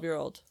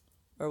 12-year-old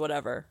or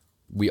whatever.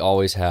 We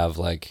always have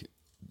like,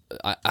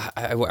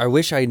 I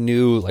wish I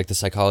knew like the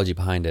psychology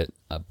behind it,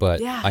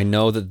 but Yeah. I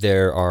know that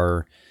there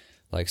are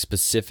like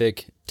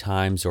specific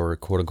times or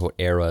quote unquote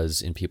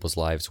eras in people's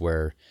lives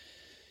where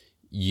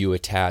you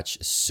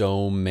attach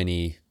so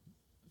many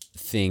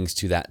things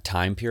to that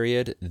time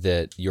period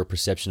that your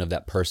perception of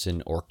that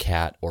person or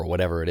cat or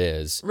whatever it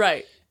is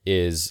Right.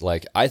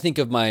 like, I think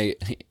of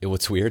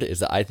what's weird is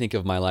that I think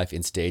of my life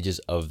in stages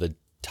of the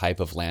type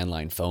of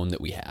landline phone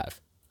that we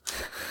have.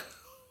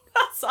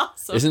 That's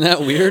awesome. Isn't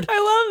that weird? I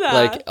love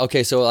that. Like,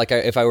 okay, so like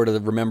if I were to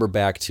remember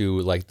back to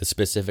like the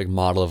specific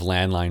model of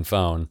landline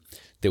phone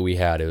that we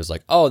had, it was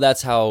like, oh,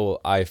 that's how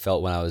I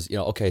felt when I was,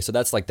 okay, so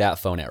that's like that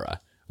phone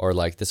era, or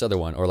like this other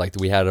one, or like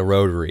we had a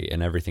rotary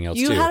and everything else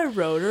you too. had a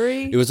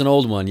rotary? It was an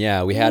old one,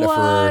 yeah. We had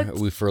What?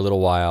 it for a little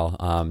while,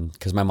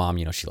 because my mom,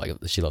 she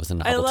loves the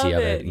I novelty love of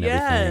it it. and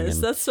Yes, everything.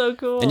 And, that's so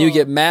cool. and you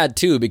get mad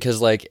too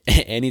because like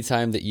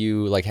anytime that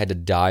you like had to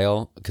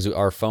dial, because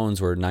our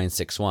phones were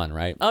 961,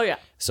 right? Oh, yeah.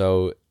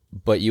 So,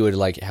 but you would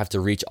like have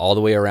to reach all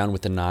the way around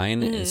with the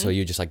 9, Mm-hmm. and so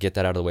you just like get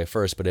that out of the way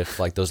first. But if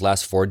like those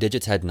last 4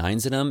 digits had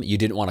 9s in them, you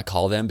didn't want to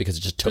call them because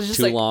it just took It's just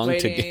too like long to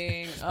waiting.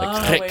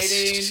 get.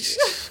 Waiting.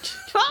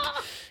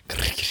 Oh,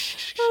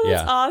 that's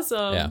Yeah.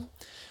 awesome. Yeah,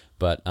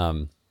 but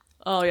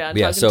Oh, yeah.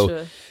 yeah.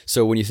 talking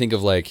So when you think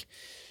of like,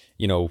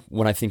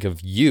 when I think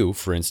of you,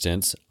 for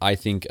instance, I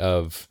think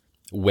of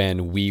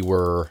when you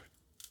were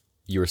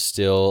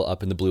still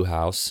up in the blue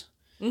house,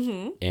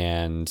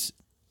 and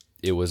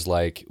it was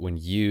like when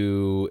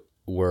you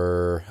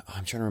were.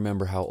 I'm trying to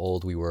remember how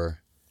old we were.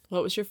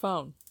 What was your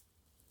phone?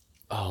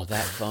 Oh,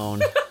 that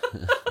phone.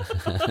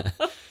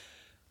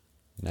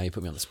 Now you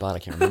put me on the spot. I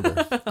can't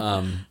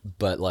remember.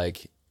 But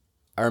like,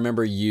 I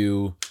remember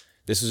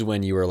this was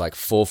when you were like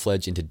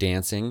full-fledged into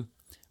dancing.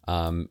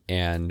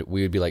 And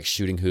we would be like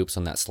shooting hoops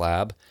on that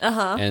slab.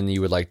 And you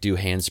would like do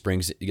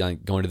handsprings,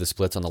 going to the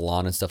splits on the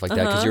lawn and stuff like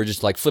that. Cause you were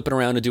just like flipping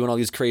around and doing all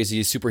these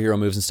crazy superhero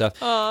moves and stuff.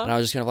 And I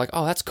was just kind of like,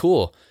 oh, that's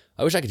cool.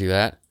 I wish I could do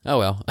that. Oh,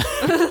 well,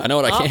 I know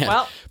what I can.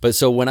 well. But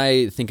so when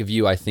I think of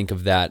you, I think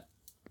of that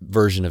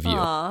version of you.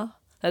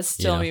 That's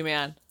still know. me,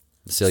 man.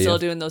 Celia. Still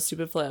doing those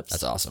stupid flips.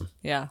 That's awesome.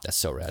 Yeah. That's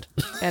so rad.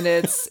 And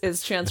it's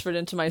transferred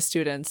into my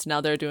students.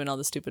 Now they're doing all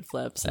the stupid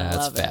flips. And I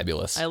That's love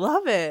fabulous. it. I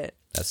love it.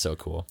 That's so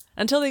cool.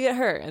 Until they get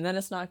hurt, and then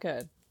it's not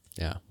good.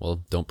 Yeah.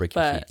 Well, don't break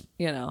your But,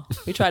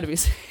 we try to be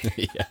safe.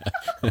 feet.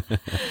 Yeah.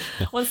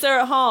 Once they're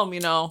at home,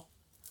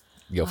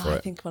 Go for I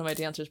it. think one of my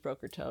dancers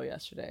broke her toe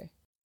yesterday.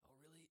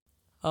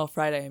 Oh,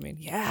 Friday, I mean.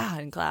 Yeah,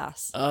 in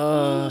class.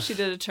 She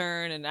did a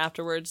turn, and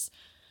afterwards,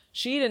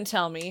 she didn't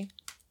tell me.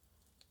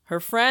 Her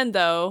friend,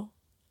 though,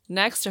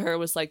 next to her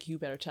was like, you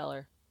better tell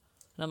her.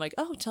 And I'm like,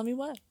 oh, tell me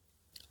what?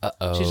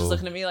 Uh-oh. She's just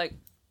looking at me like,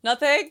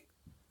 nothing.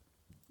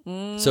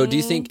 So do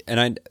you think,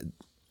 and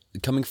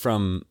coming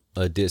from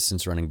a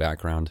distance running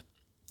background.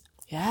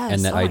 Yes.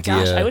 And that oh my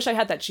gosh, idea- I wish I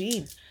had that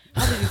gene.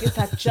 How did you get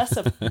that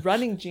Jessup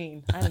running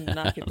gene? I did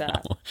not get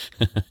that.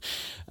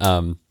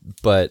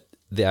 But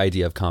the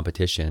idea of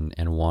competition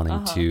and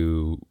wanting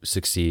to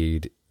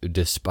succeed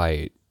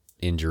despite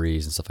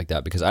injuries and stuff like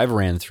that, because I've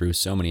ran through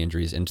so many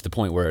injuries and to the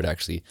point where it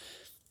actually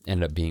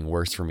ended up being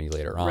worse for me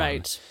later on.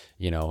 Right.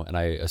 And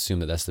I assume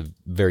that that's the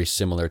very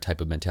similar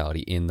type of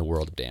mentality in the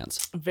world of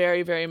dance.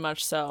 Very, very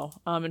much so.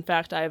 In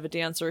fact, I have a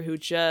dancer who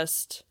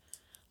just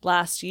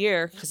last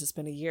year, because it's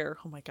been a year,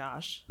 oh my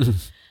gosh,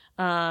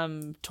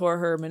 tore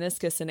her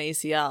meniscus and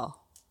ACL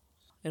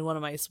in one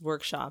of my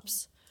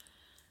workshops.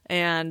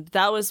 And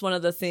that was one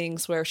of the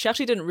things where she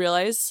actually didn't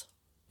realize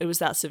it was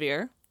that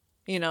severe.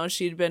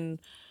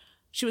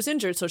 She was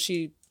injured, so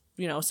she,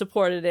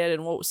 supported it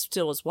and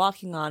still was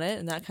walking on it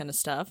and that kind of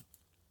stuff.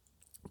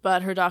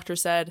 But her doctor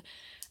said,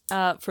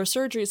 for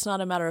surgery, it's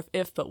not a matter of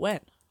if, but when.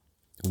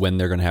 When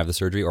they're going to have the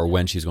surgery or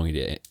when she's going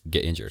to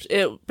get injured?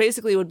 It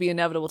basically would be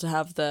inevitable to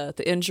have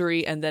the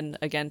injury and then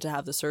again to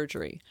have the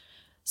surgery.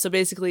 So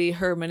basically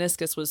her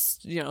meniscus was,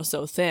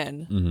 so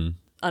thin,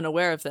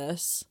 unaware of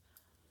this.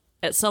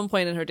 At some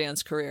point in her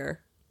dance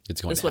career,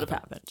 this would have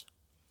happened.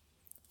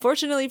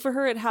 Fortunately for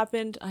her, it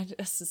happened.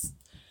 This is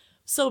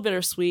so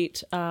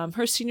bittersweet.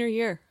 Her senior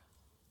year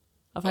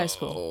of high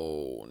school.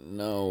 Oh,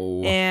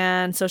 no.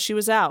 And so she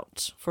was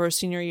out for her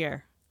senior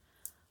year.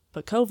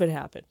 But COVID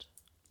happened.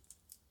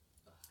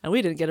 And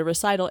we didn't get a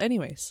recital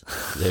anyways.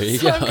 There you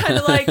So go. I'm kind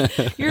of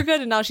like, you're good.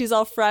 And now she's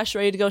all fresh,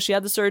 ready to go. She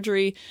had the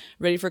surgery,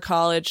 ready for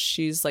college.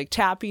 She's like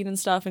tapping and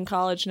stuff in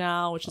college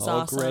now, which is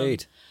awesome. Oh,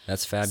 great.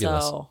 That's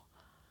fabulous. So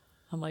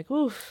I'm like,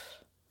 oof.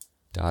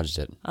 Dodged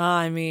it.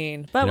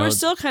 But we're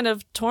still kind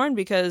of torn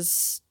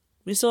because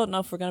we still don't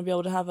know if we're going to be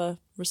able to have a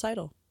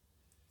recital.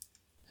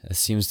 It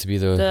seems to be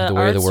the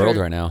way of the world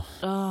right now.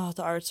 Oh,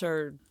 the arts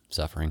are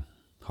Suffering.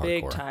 Hardcore.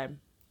 big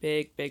time.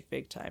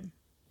 Big time.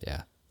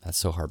 Yeah. That's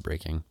so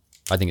heartbreaking.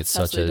 I think it's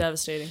Absolutely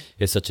devastating.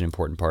 It's such an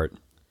important part.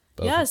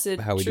 Of Yes,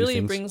 it how we do truly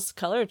things. brings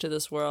color to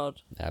this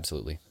world.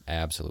 Absolutely.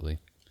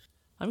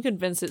 I'm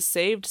convinced it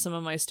saved some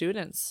of my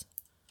students.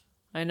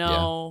 I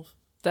know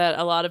that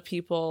a lot of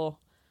people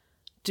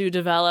do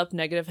develop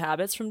negative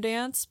habits from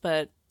dance,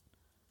 but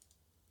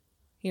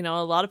a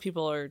lot of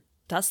people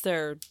that's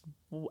their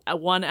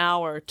 1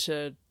 hour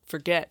to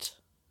forget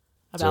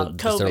about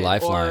So it's their COVID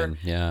lifeline.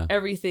 or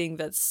everything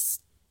that's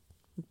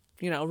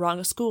wrong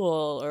at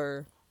school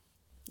or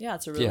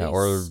it's a release. Yeah,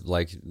 or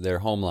like their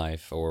home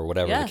life or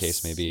whatever the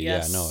case may be.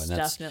 Yes, and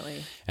that's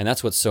definitely. And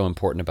that's what's so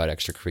important about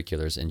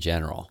extracurriculars in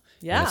general.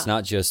 Yeah. And it's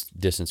not just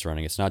distance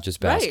running. It's not just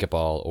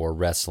basketball or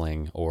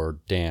wrestling or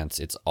dance.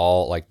 It's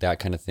all like that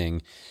kind of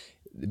thing.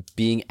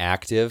 Being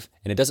active,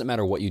 and it doesn't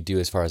matter what you do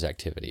as far as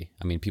activity.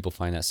 I mean, people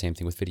find that same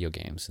thing with video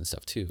games and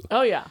stuff too.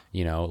 Oh yeah.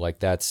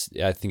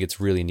 I think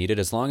it's really needed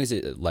as long as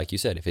it, like you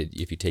said,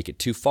 if you take it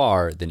too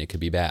far, then it could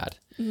be bad.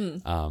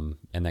 Mm-hmm.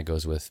 And that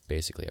goes with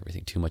basically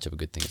everything. Too much of a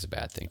good thing is a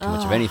bad thing. Too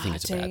much of anything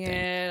is a bad thing.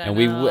 And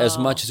we, as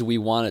much as we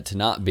want it to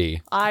not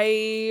be.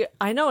 I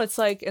know it's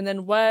like, and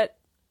then what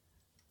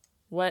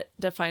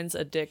defines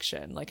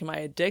addiction? Like, am I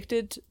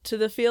addicted to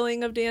the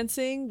feeling of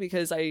dancing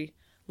because I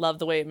love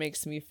the way it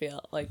makes me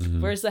feel? Like,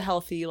 where's the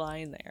healthy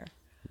line there?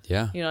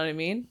 Yeah. You know what I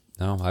mean?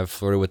 No, I've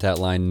flirted with that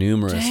line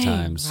numerous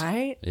times.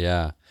 Right?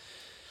 Yeah.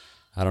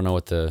 I don't know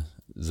what the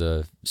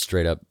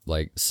straight up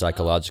like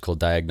psychological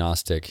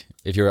diagnostic.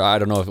 I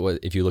don't know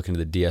if you look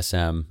into the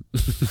DSM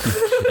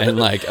and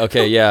like,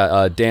 okay,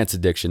 dance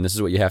addiction. This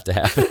is what you have to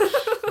have.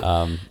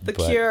 The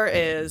cure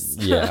is.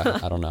 Yeah,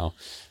 I don't know,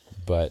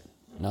 but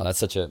no, that's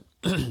such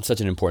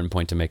an important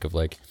point to make of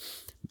like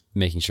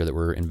making sure that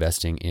we're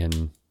investing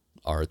in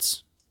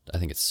arts. I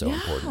think it's so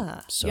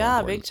important. So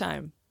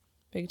important.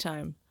 Big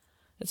time.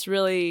 It's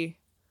really,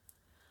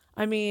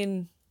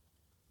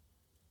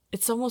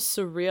 it's almost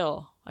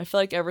surreal. I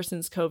feel like ever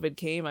since COVID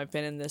came, I've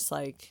been in this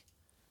like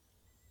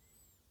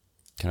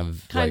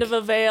kind of a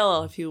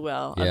veil, if you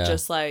will, of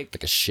just like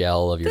a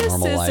shell of your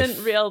normal life. This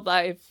isn't real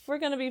life. We're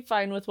gonna be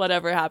fine with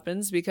whatever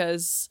happens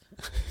because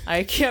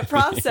I can't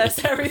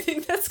process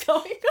everything that's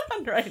going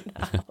on right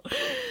now.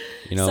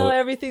 So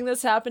everything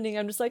that's happening,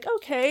 I'm just like,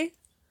 okay.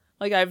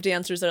 Like I have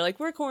dancers that are like,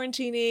 we're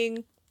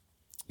quarantining.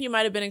 You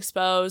might have been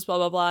exposed, blah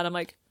blah blah, and I'm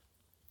like,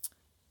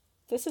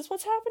 this is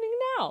what's happening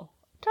now.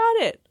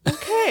 Got it.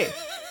 Okay.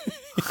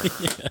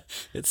 Yeah,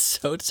 it's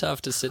so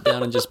tough to sit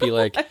down and just be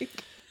like,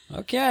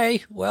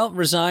 okay, well,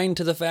 resign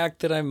to the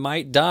fact that I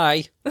might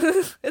die.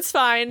 It's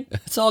fine.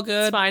 It's all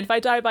good. It's fine. If I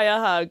die by a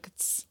hug,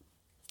 it's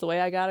the way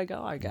I gotta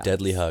go, I guess.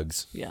 Deadly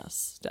hugs.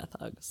 Yes, death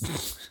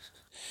hugs.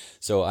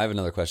 So I have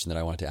another question that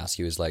I wanted to ask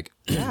you is like,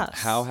 yes.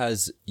 How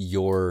has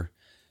your,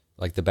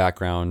 like the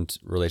background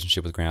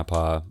relationship with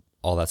grandpa,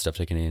 all that stuff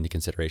taken into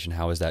consideration,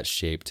 how has that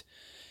shaped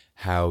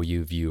how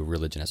you view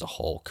religion as a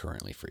whole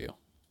currently for you?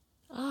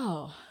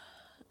 Oh,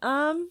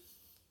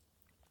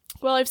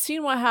 well, I've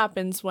seen what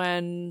happens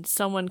when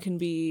someone can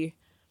be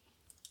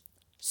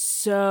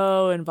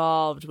so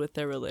involved with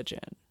their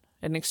religion,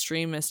 an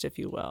extremist, if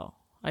you will.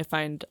 I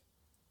find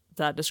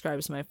that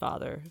describes my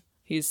father.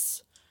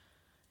 He's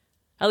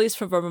at least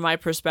from my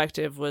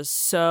perspective, was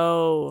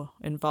so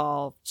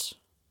involved.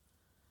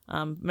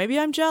 Maybe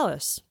I'm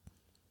jealous.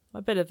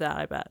 A bit of that,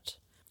 I bet.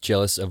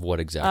 Jealous of what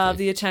exactly? Of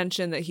the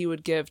attention that he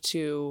would give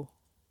to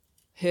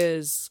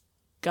his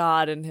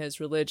God and his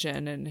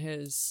religion and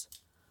his...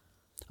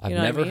 I've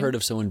never heard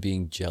of someone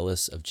being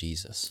jealous of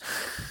Jesus.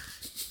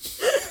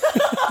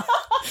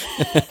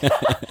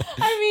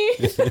 I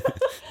mean,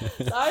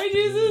 sorry,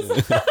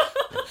 Jesus.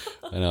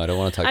 I know, I don't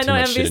want to talk I too know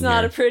much shit envy's in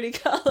not here. a pretty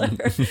color.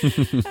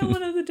 And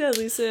one of the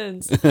deadly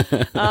sins.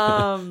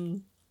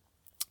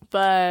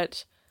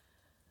 But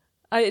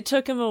it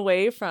took him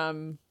away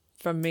from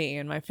me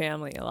and my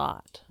family a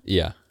lot.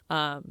 Yeah.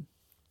 And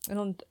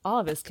all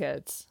of his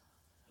kids,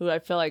 who I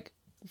feel like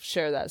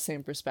share that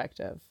same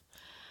perspective.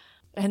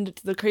 And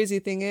the crazy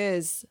thing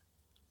is,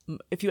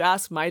 if you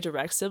ask my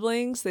direct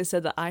siblings, they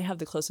said that I have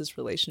the closest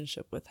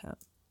relationship with him.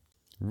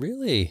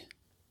 Really?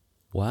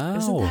 Wow.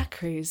 Isn't that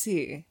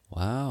crazy?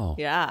 Wow.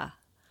 Yeah.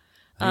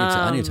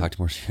 I need to talk to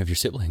more of your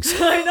siblings.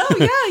 I know.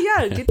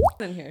 Yeah. Get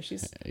in here.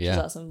 She's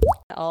awesome.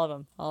 All of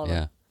them.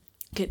 Yeah.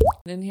 Get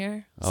in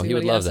here. Oh, See he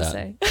what would love has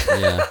that. to say.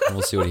 Yeah.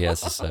 We'll see what he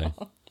has to say.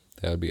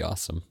 That would be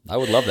awesome. I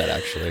would love that,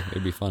 actually.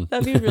 It'd be fun.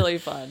 That'd be really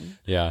fun.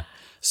 Yeah.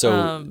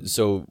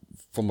 So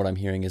from what I'm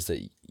hearing is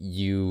that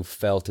you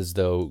felt as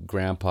though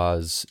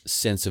Grandpa's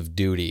sense of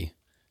duty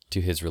to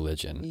his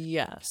religion.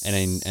 Yes.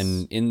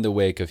 And in the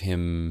wake of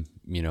him,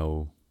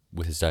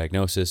 with his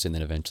diagnosis and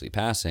then eventually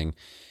passing,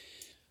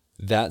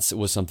 that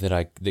was something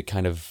that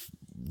kind of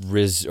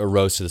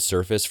arose to the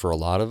surface for a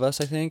lot of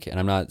us, I think. And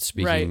I'm not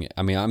speaking, Right.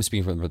 I mean, I'm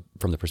speaking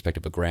from the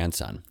perspective of a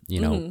grandson,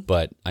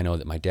 but I know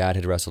that my dad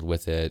had wrestled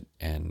with it,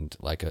 and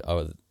like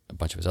a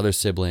bunch of his other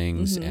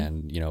siblings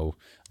and,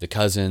 the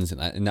cousins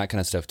and that kind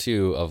of stuff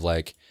too,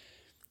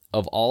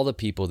 of all the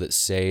people that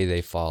say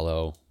they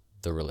follow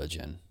the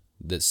religion,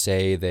 that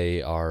say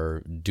they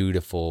are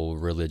dutiful,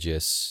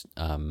 religious,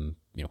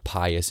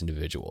 pious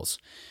individuals,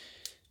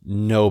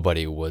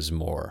 nobody was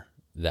more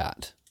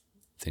that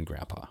than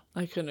Grandpa.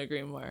 I couldn't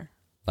agree more.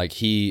 Like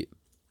he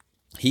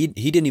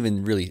didn't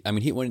even really, I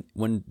mean,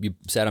 when you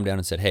sat him down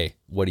and said, "Hey,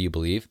 what do you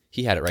believe?"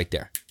 He had it right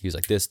there. He was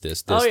like, this,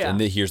 Oh, yeah. and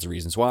here's the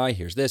reasons why,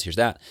 here's this, here's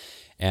that.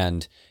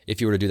 And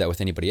if you were to do that with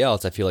anybody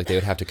else, I feel like they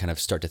would have to kind of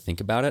start to think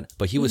about it.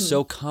 But he was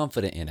so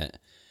confident in it.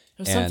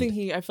 It was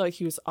something I feel like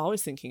he was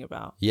always thinking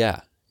about.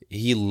 Yeah.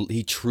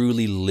 He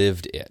truly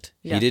lived it.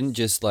 Yes. He didn't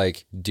just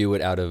like do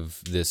it out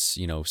of this,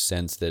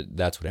 sense that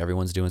that's what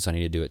everyone's doing, so I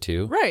need to do it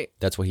too. Right.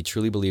 That's what he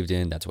truly believed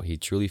in. That's what he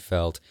truly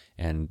felt.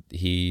 And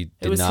he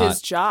did It was not.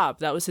 his job.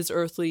 That was his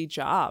earthly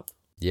job.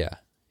 Yeah.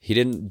 He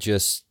didn't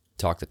just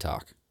talk the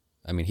talk.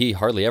 I mean, he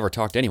hardly ever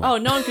talked anyway. Oh,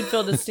 no one could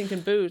fill the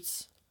stinking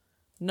boots.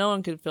 No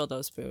one could fill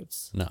those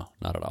boots. No,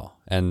 not at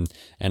all. And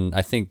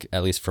I think,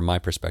 at least from my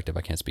perspective,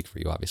 I can't speak for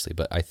you, obviously,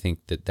 but I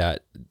think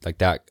that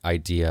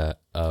idea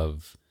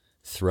of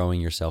throwing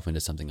yourself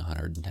into something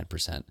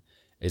 110%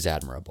 is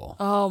admirable.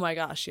 Oh my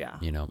gosh, yeah.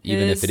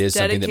 Even if it is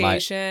something that might...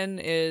 dedication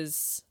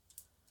is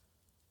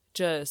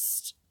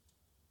just,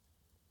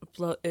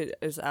 it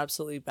is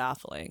absolutely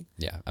baffling.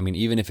 Yeah. I mean,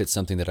 even if it's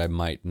something that I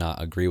might not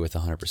agree with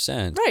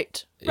 100%.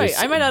 Right.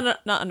 I might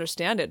not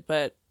understand it,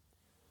 but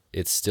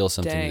it's still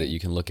something dang. that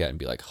you can look at and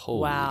be like,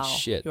 holy wow,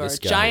 shit, you are this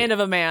a guy... giant of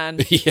a man.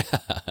 Yeah.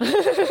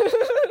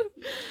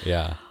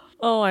 Yeah.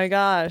 Oh my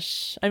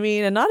gosh. I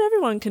mean, and not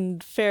everyone can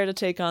fare to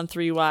take on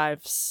 3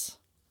 wives.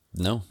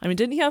 No. I mean,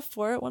 didn't he have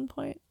 4 at one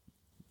point?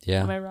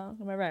 Yeah. Am I wrong?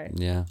 Am I right?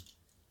 Yeah.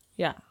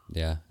 Yeah.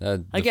 Yeah.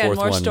 The Again, fourth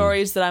more one...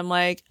 stories that I'm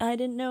like, I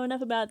didn't know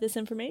enough about this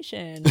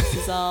information. This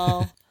is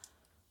all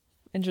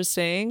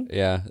interesting.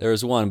 Yeah. There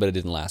was one, but it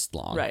didn't last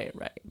long. Right.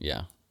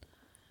 Yeah.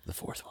 The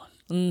fourth one.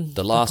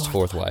 The Lost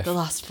Fourth Wife. The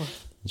Lost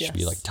Fourth. It should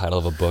be like title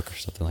of a book or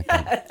something like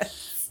that.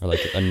 Or like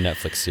a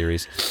Netflix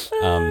series.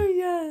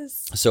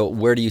 Yes. So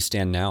where do you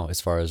stand now as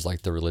far as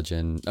like the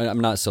religion? I'm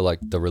not so like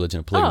the religion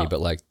of polygamy,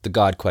 but like the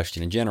God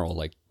question in general.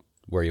 Like,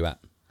 where are you at?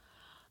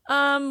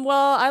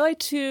 Well, I like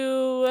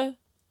to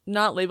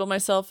not label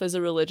myself as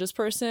a religious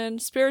person.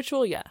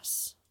 Spiritual,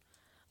 yes.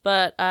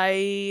 But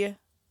I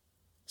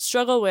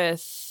struggle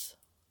with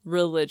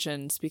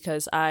religions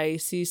because I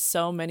see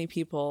so many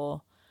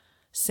people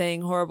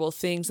saying horrible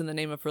things in the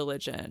name of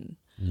religion,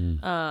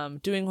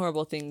 doing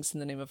horrible things in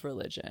the name of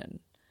religion.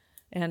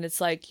 And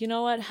it's like, you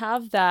know what?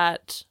 Have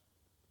that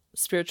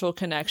spiritual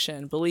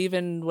connection. Believe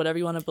in whatever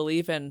you want to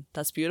believe in.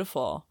 That's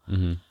beautiful.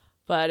 Mm-hmm.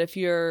 But if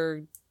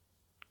your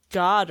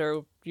God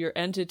or your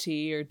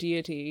entity or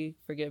deity,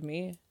 forgive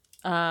me,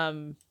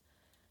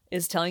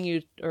 is telling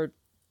you or,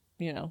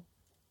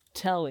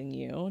 telling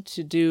you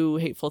to do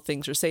hateful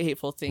things or say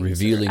hateful things,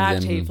 revealing or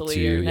act them hatefully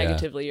to, or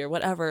negatively or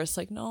whatever, it's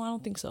like, no, I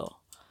don't think so.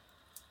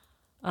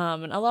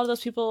 And a lot of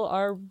those people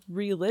are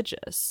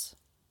religious.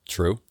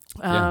 True.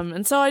 Yeah.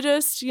 And so I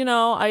just,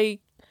 I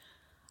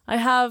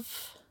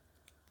have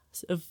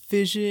a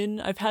vision.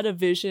 I've had a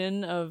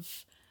vision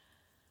of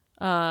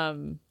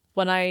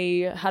when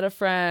I had a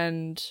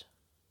friend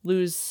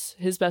lose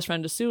his best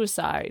friend to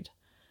suicide.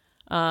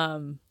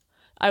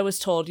 I was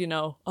told,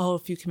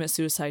 if you commit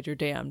suicide, you're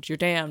damned. You're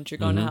damned. You're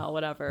going to hell,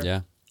 whatever.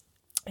 Yeah.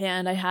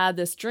 And I had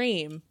this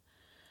dream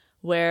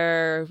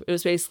where it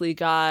was basically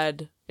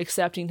God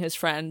accepting his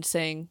friend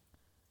saying,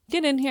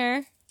 get in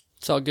here.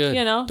 It's all good.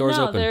 Doors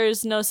no, open.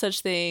 there's no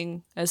such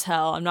thing as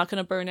hell. I'm not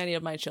going to burn any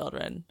of my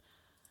children.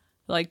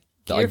 Like,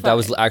 That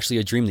was actually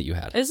a dream that you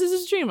had. This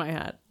is a dream I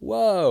had.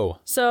 Whoa.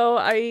 So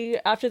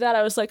after that,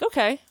 I was like,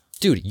 okay.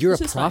 Dude, you're a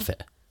This is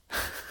prophet.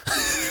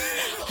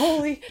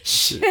 Holy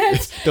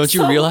shit. Don't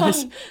you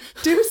realize?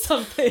 Do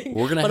something.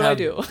 We're gonna what have.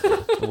 do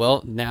I do?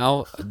 Well,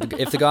 now,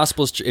 if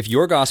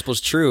your gospel's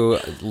true,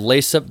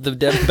 lace up the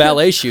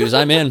ballet shoes.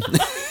 I'm in.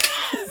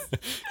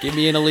 Give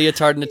me in a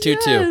leotard and a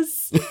tutu.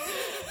 Yes.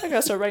 I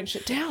gotta start writing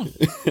shit down.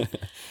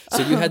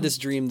 So you had this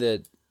dream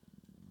that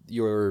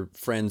your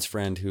friend's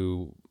friend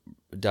who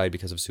died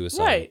because of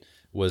suicide Right.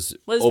 was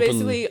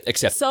basically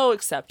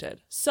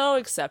accepted. so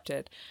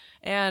accepted.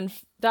 And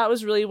that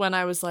was really when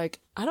I was like,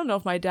 I don't know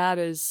if my dad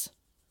is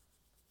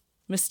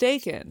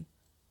mistaken,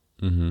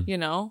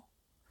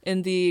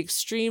 in the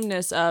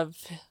extremeness of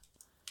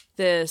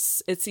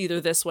this. It's either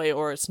this way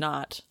or it's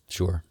not.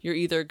 Sure. You're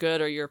either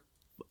good or you're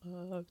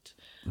fucked.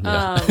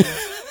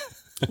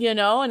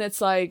 Yeah. And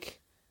it's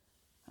like,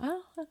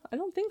 I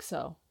don't think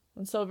so.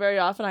 And so very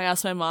often I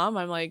ask my mom,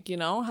 I'm like,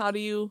 how do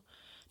you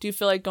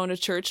feel like going to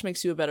church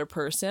makes you a better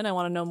person? I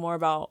want to know more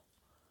about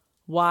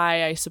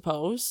why, I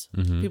suppose.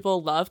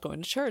 People love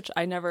going to church.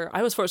 I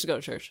was forced to go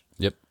to church.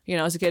 Yep.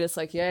 As a kid, it's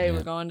like, yay,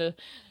 we're going to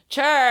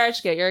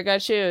church, get your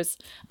good shoes.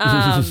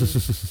 And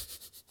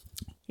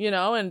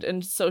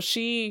so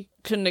she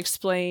couldn't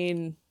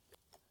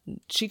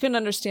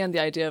understand the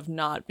idea of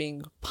not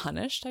being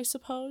punished, I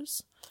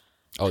suppose.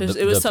 Oh,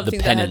 it was something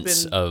the that had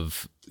penance been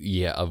of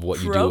what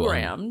you do.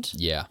 programmed.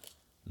 Yeah.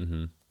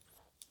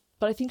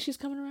 But I think she's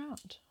coming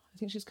around.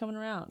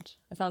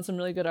 I found some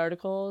really good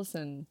articles,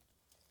 and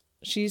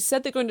she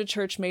said that going to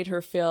church made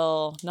her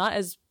feel not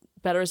as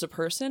better as a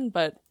person,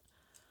 but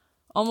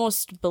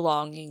almost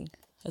belonging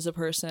as a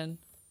person.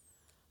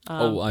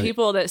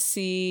 People that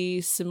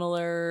see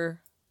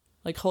similar,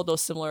 like hold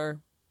those similar,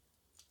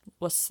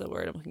 what's the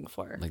word I'm looking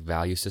for? Like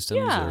value systems?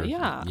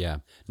 Yeah.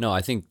 No,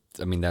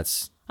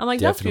 that's... I'm like,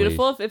 that's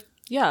beautiful. If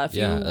you...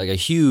 like a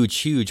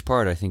huge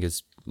part, I think,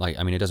 is like,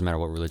 it doesn't matter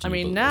what religion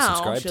you now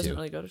subscribe she doesn't to.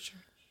 really go to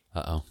church.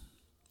 Uh-oh.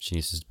 She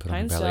needs to put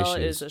on her ballet Pinestyle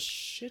shoes. is a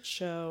shit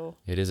show.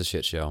 It is a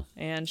shit show.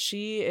 And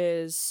she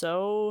is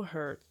so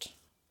hurt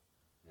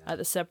at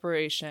the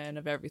separation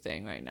of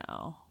everything right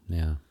now.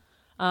 Yeah.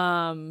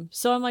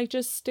 So I'm like,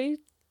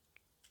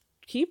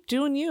 keep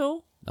doing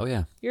you. Oh,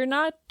 yeah. You're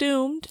not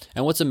doomed.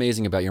 And what's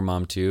amazing about your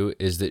mom, too,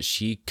 is that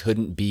she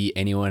couldn't be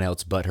anyone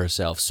else but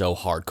herself so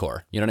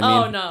hardcore. You know what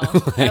I mean? Oh,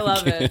 no. I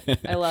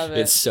love it.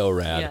 It's so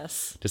rad.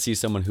 Yes. To see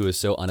someone who is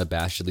so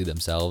unabashedly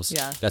themselves.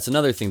 Yeah. That's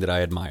another thing that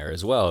I admire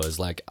as well, is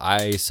like,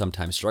 I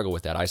sometimes struggle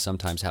with that. I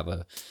sometimes have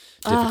a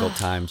difficult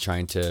time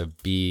trying to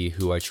be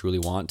who I truly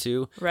want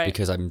to. Right.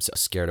 Because I'm so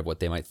scared of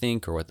what they might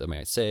think or what they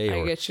might say. I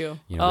or, get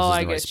you. This is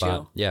I the right get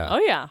spot. you. Yeah. Oh,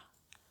 yeah.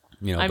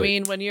 But,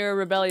 when you're a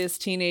rebellious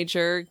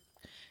teenager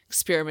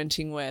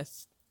experimenting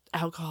with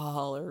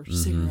alcohol or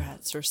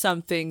cigarettes or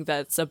something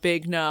that's a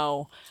big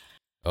no.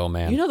 Oh,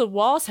 man. The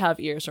walls have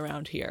ears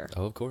around here.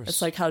 Oh, of course.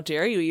 It's like, how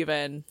dare you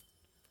even?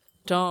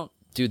 Don't.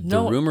 Dude,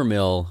 no. the rumor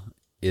mill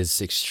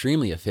is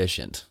extremely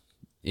efficient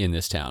in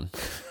this town.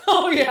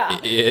 Oh, yeah.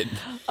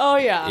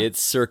 It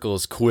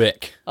circles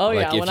quick. Oh,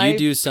 like, yeah. If When you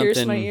do something,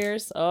 pierce my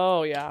ears.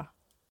 Oh, yeah.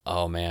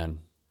 Oh, man.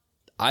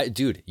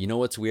 Dude, you know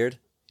what's weird?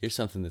 Here's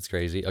something that's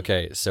crazy.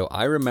 Okay, so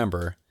I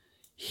remember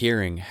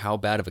hearing how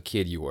bad of a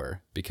kid you were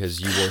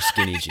because you wore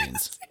skinny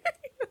jeans.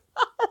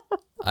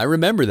 I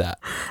remember that.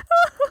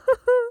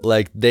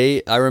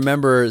 I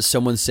remember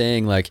someone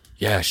saying like,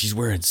 yeah, she's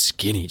wearing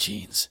skinny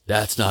jeans.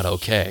 That's not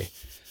okay.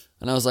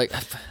 And I was like,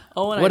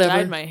 when whatever. I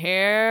dyed my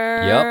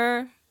hair.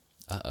 Yep.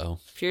 Uh-oh.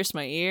 Pierced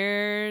my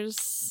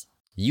ears.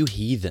 You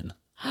heathen.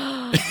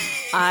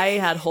 I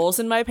had holes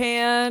in my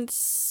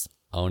pants.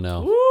 Oh,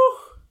 no. Woo.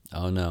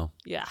 Oh, no.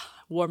 Yeah.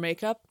 Wore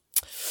makeup.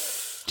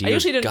 Dear I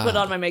usually didn't put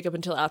God. on my makeup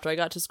until after I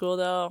got to school,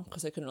 though,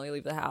 because I couldn't really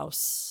leave the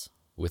house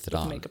With it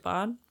with on. makeup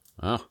on.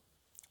 Oh.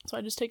 So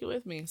I just take it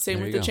with me. Same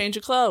There with you the go. change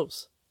of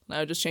clothes. I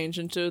would just change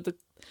into the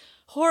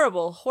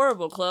horrible,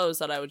 horrible clothes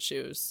that I would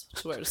choose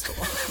to wear to school.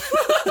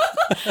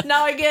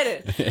 Now I get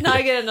it. And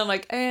I'm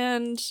like,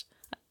 and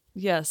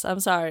yes, I'm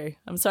sorry.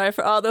 I'm sorry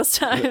for all those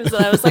times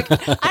that I was like,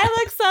 I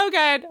look so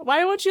good.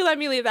 Why won't you let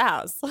me leave the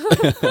house?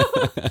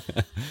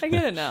 I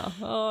get it now.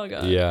 Oh,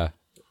 God. Yeah.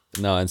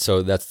 No, and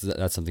so that's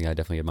something I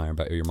definitely admire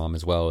about your mom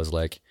as well, is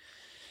like,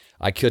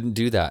 I couldn't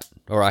do that.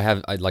 Or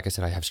like I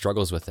said, I have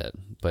struggles with it,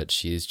 but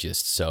she's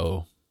just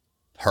so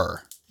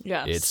her.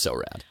 Yes. It's so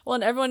rad. Well,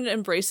 and everyone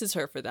embraces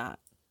her for that.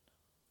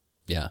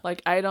 Yeah.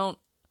 Like, I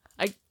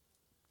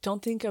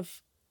can't think of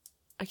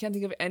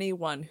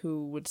anyone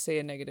who would say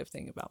a negative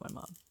thing about my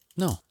mom.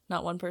 No.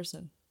 Not one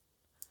person.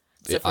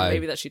 Except for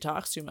maybe that she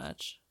talks too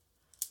much.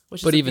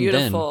 Which But is a even then-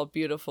 beautiful,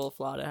 beautiful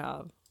flaw to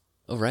have.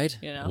 Oh, right?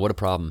 What a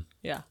problem.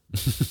 Yeah.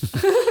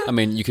 I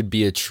mean, you could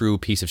be a true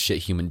piece of shit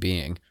human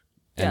being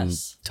and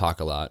Yes. talk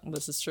a lot.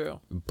 This is true.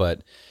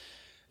 But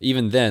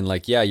even then,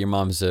 like, yeah, your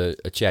mom's a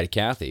chatty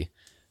Cathy,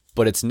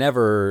 but it's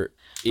never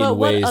in But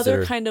ways what that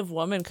other are... kind of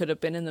woman could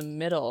have been in the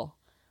middle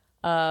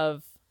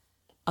of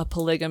a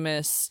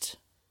polygamist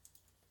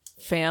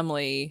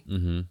family?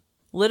 Mm-hmm.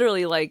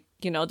 Literally, like,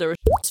 there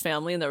was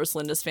family and there was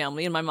Linda's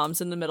family, and my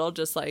mom's in the middle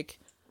just like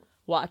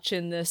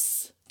watching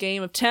this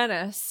game of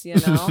tennis,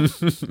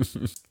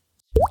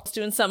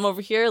 doing something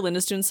over here,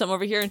 Linda's doing something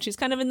over here, and she's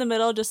kind of in the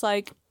middle just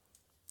like,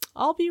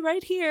 I'll be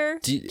right here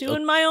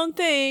doing my own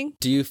thing.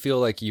 Do you feel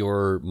like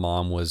your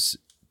mom was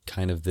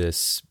kind of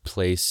this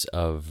place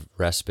of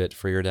respite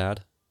for your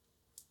dad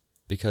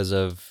because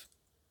of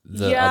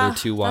the other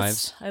two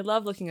wives? I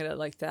love looking at it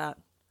like that.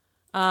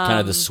 Kind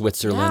of the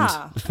Switzerland.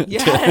 Yeah.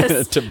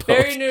 Yes. to both.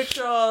 Very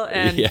neutral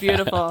and Yeah.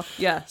 beautiful.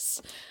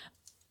 Yes.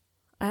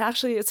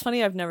 It's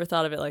funny, I've never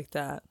thought of it like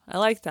that. I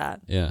like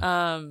that.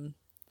 Yeah.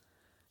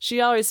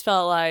 She always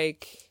felt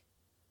like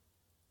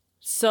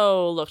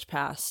so looked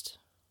past.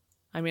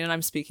 I mean, and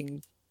I'm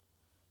speaking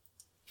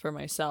for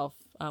myself.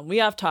 We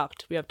have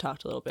talked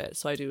a little bit,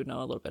 so I do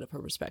know a little bit of her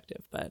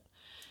perspective, but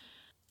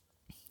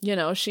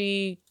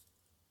she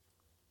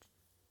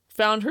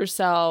found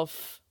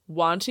herself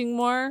wanting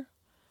more,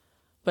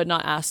 but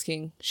not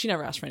asking. She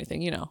never asked for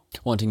anything,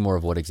 Wanting more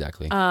of what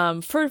exactly?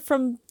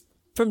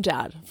 From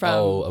dad.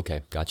 Oh,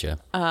 okay. Gotcha.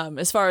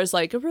 As far as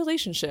like a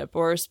relationship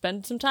or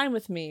spend some time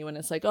with me when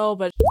it's like, oh,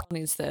 but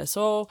needs this.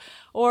 Oh,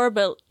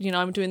 but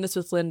I'm doing this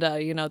with Linda.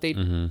 They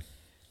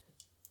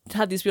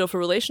had these beautiful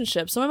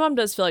relationships. So my mom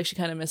does feel like she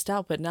kind of missed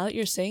out. But now that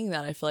you're saying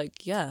that, I feel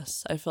like,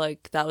 yes, I feel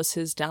like that was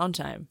his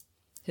downtime,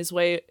 his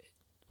way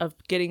of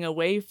getting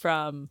away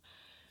from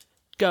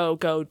go,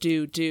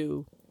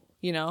 do,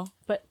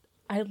 But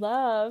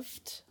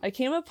I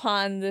came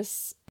upon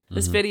this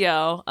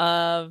video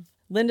of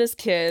Linda's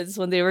kids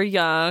when they were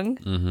young.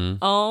 Mm-hmm.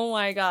 Oh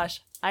my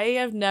gosh. I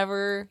have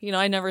never,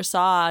 I never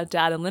saw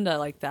Dad and Linda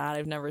like that.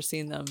 I've never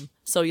seen them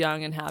so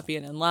young and happy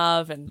and in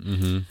love.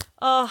 And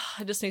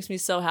it just makes me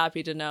so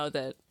happy to know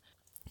that,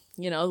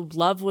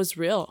 love was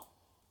real.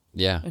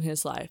 Yeah. In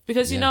his life.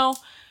 Because,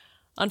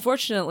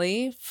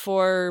 unfortunately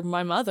for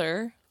my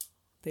mother,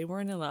 they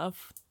weren't in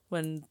love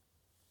when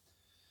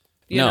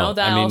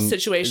whole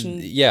situation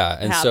yeah,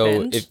 and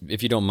happened. so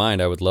if you don't mind,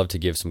 I would love to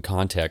give some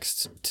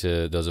context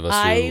to those of us who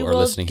I are will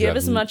listening. give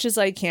as much as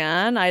I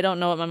can. I don't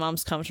know what my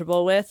mom's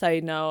comfortable with.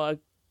 I know a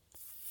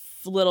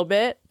little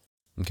bit.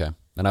 Okay,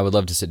 and I would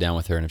love to sit down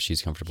with her, and if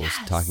she's comfortable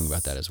talking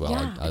about that as well,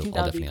 Yeah, I'll think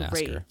that would definitely be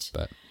ask her. great.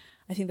 But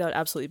I think that would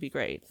absolutely be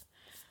great.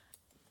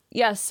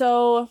 Yeah,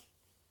 so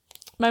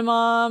my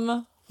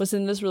mom was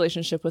in this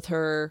relationship with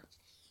her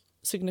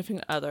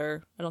significant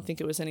other. I don't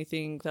think it was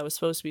anything that was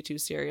supposed to be too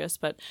serious,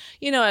 but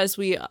as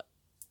we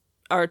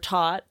are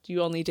taught,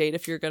 you only date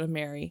if you're going to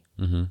marry.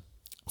 Mm-hmm.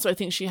 So I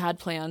think she had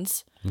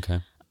plans. Okay.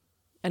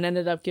 And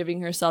ended up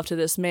giving herself to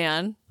this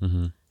man.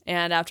 Mm-hmm.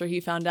 And after he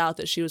found out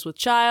that she was with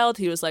child,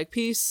 he was like,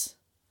 peace,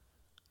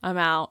 I'm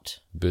out.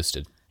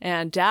 Boosted.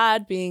 And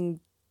Dad, being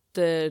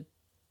the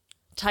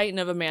titan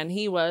of a man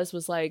he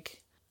was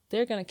like,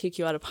 they're going to kick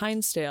you out of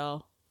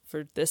Hinesdale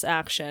for this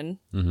action.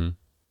 Mm-hmm.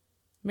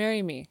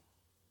 Marry me.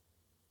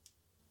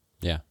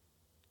 Yeah.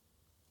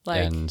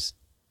 Like, and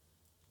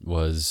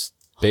was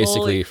basically,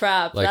 holy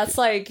crap, that's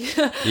like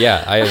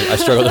yeah, I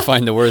struggle to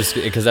find the words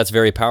because that's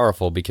very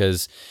powerful,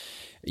 because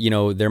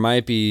there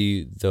might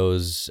be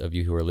those of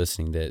you who are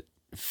listening that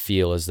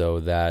feel as though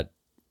that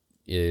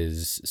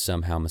is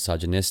somehow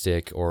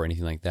misogynistic or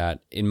anything like that.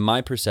 In my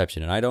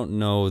perception, and I don't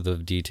know the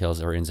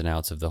details or ins and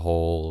outs of the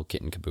whole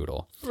kit and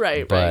caboodle,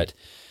 but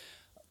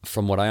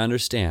from what I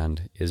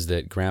understand is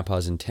that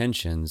Grandpa's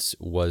intentions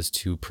was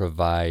to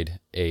provide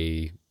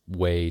a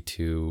way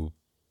to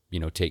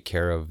take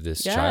care of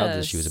this child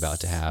that she was about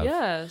to have.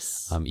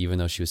 Yes. Even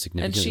though she was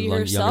significantly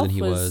younger than he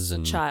was,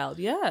 and child.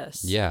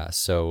 Yes. Yeah.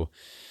 So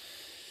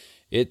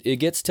it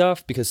gets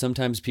tough because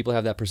sometimes people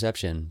have that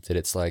perception that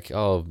it's like,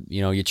 oh,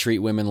 you treat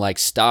women like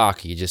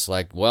stock. You just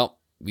like, well,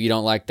 you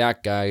don't like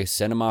that guy,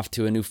 send him off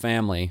to a new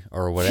family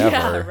or whatever.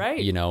 Yeah,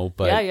 right.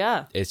 But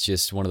yeah. It's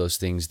just one of those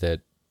things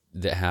that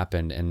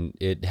happened, and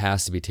it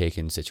has to be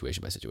taken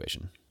situation by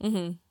situation.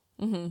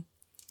 Mm-hmm. Mm-hmm.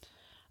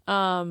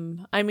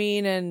 I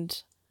mean,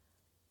 and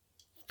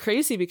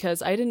crazy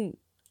because I didn't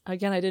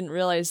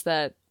realize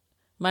that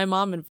my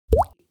mom and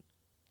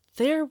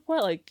they're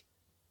like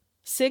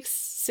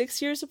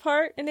 6 years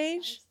apart in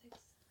age.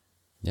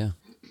 Yeah.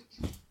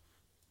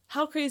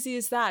 How crazy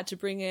is that to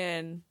bring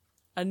in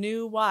a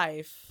new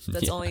wife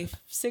that's only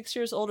 6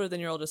 years older than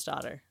your oldest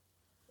daughter?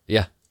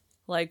 Yeah.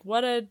 Like,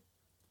 what a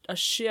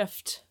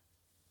shift.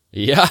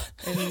 Yeah.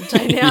 In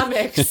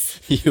dynamics.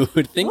 You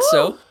would think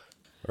so.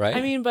 Right.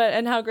 I mean,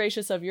 and how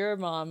gracious of your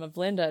mom, of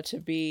Linda, to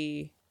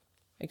be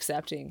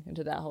accepting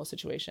into that whole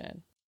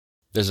situation.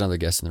 There's another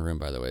guest in the room,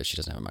 by the way. She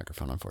doesn't have a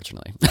microphone,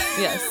 unfortunately.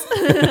 Yes.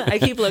 I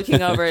keep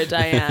looking over at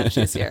Diane.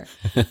 She's here.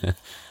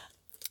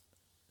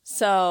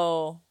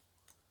 So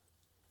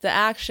the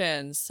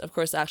actions, of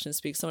course, actions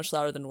speak so much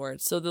louder than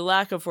words. So the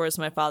lack of words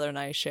my father and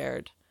I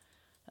shared.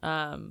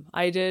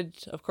 I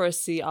did, of course,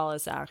 see all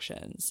his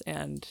actions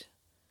and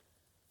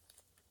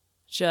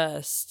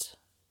just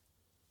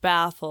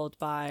baffled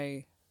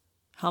by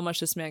how much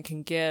this man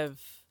can give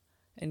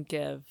and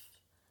give.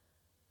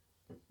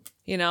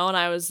 You know, and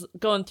I was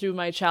going through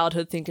my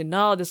childhood thinking,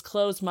 no, this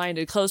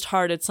closed-minded,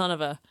 closed-hearted son of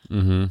a,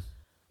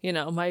 you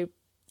know, my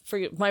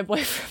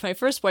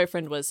first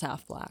boyfriend was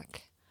half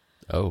black.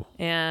 Oh.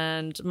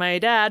 And my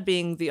dad,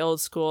 being the old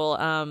school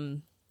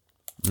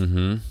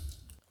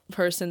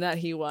person that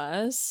he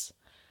was,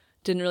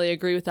 didn't really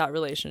agree with that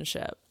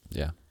relationship.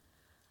 Yeah.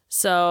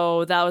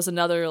 So that was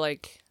another,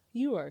 like,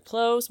 you are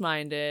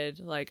closed-minded.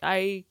 Like,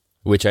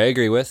 Which I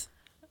agree with.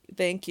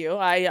 Thank you.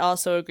 I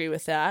also agree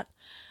with that.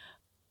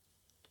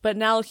 But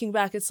now looking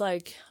back, it's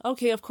like,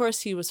 okay, of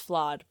course he was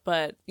flawed,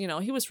 but, you know,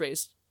 he was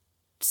raised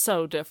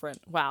so different.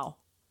 Wow.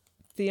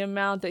 The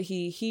amount that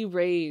he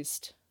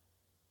raised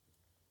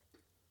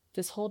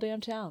this whole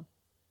damn town.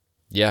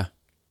 Yeah.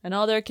 And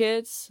all their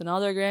kids and all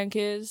their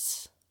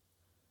grandkids.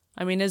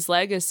 I mean, his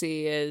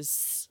legacy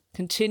is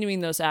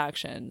continuing those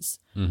actions.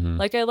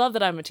 Like, I love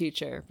that I'm a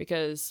teacher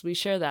because we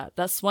share that.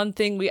 That's one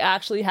thing we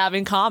actually have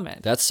in common.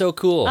 That's so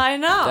cool. I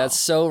know. That's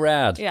so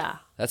rad. Yeah.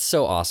 That's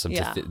so awesome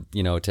Yeah.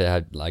 to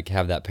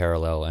have that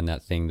parallel and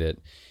that thing that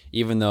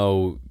even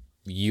though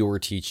you were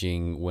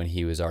teaching when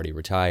he was already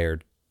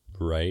retired,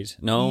 right?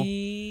 No?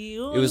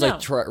 It was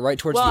like right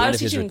towards the end of his... Well, I was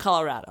teaching in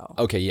Colorado.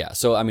 Okay, yeah.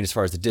 So, I mean, as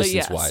far as the But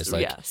distance-wise,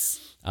 like...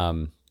 yes.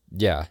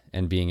 Yeah,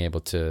 and being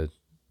able to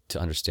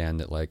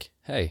understand that, like,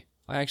 hey,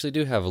 I actually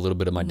do have a little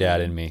bit of my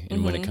dad in me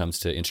and when it comes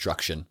to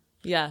instruction.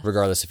 Yeah.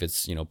 Regardless if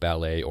it's, you know,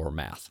 ballet or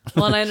math.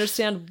 Well, and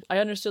I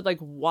understood like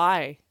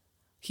why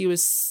he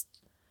was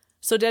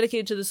so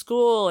dedicated to the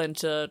school and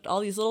to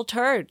all these little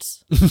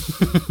turds.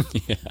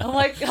 Yeah. I'm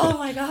like, oh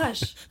my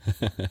gosh,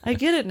 I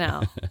get it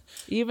now.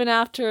 Even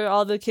after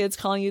all the kids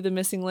calling you the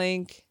missing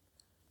link,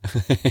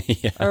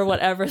 Yeah. or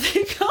whatever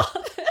they call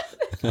it.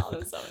 They call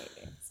it so many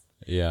things.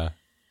 Yeah.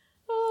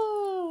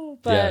 Oh,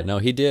 but Yeah, no,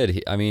 he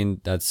did. I mean,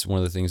 that's one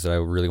of the things that I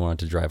really wanted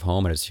to drive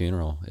home at his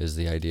funeral is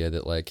the idea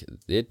that, like,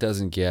 it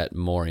doesn't get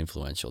more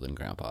influential than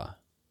Grandpa.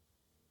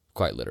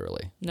 Quite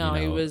literally. No,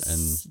 you he know?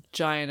 was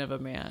giant of a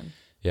man.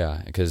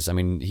 Yeah, because, I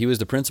mean, he was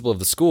the principal of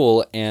the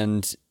school,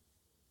 and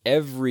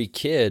every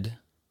kid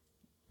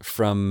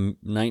from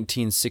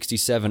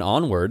 1967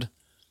 onward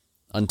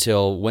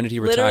until, when did he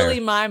retire?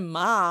 Literally, my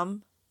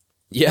mom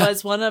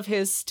was one of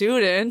his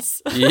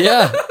students.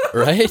 Yeah,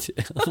 right?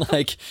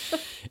 Like,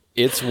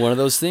 it's one of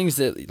those things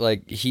that,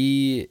 like,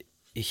 he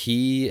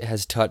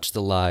has touched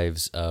the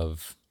lives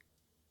of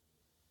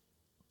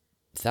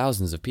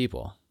thousands of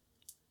people.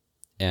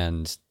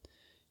 And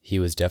he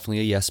was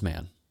definitely a yes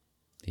man.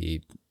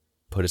 He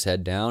put his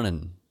head down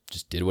and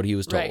just did what he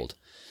was told. Right.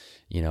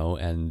 You know,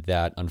 and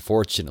that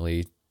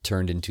unfortunately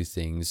turned into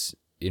things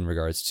in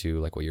regards to,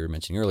 like, what you were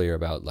mentioning earlier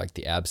about, like,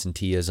 the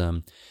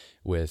absenteeism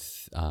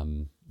with,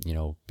 you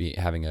know,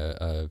 having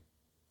a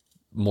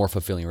more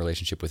fulfilling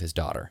relationship with his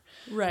daughter,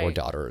 Right. or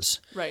daughters,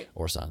 Right.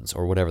 or sons,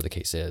 or whatever the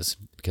case is,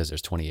 because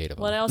there's 28 of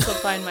them. Well, I also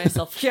find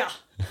myself, you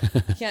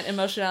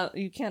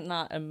can't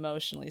not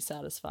emotionally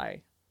satisfy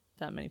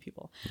that many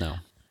people. No.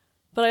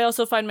 But I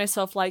also find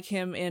myself like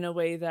him in a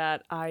way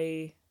that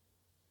I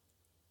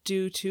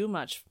do too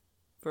much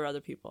for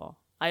other people.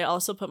 I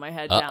also put my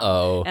head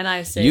down and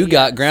I say, you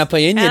got Grandpa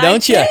in you, and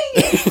don't you?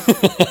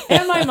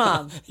 And my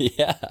mom.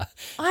 Yeah.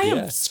 I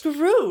am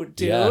screwed,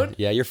 dude.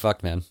 Yeah, you're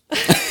fucked, man. I'm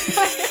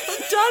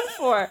done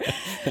for.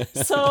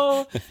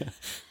 So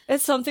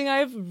it's something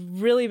I've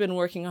really been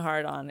working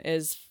hard on,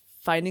 is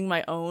finding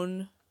my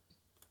own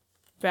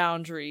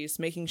boundaries,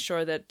 making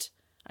sure that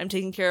I'm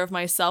taking care of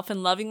myself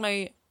and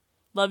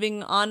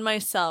loving on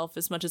myself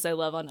as much as I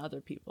love on other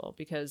people,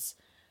 because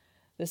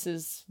this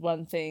is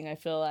one thing I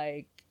feel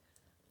like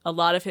a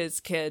lot of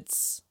his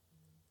kids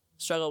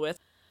struggle with.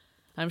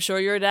 I'm sure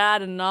your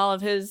dad and all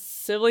of his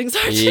siblings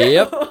are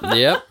too.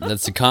 Yep.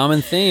 That's a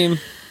common theme.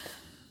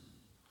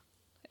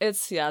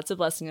 It's a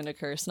blessing and a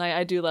curse. And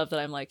I do love that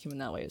I'm like him in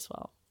that way as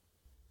well.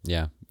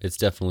 Yeah, it's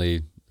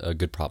definitely a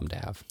good problem to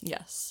have.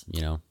 Yes.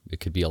 You know, it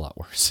could be a lot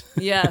worse.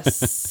 Yes,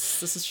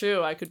 this is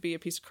true. I could be a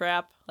piece of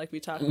crap like we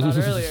talked about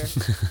earlier.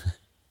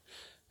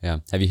 Yeah.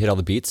 Have you hit all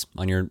the beats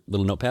on your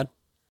little notepad?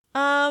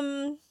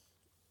 Kind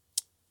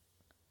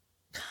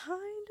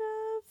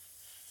of.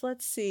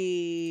 Let's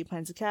see.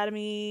 Pines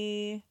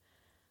Academy.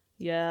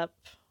 Yep.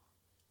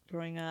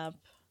 Growing up.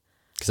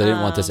 Because I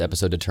didn't want this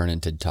episode to turn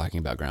into talking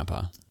about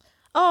Grandpa.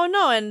 Oh,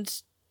 no. And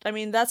I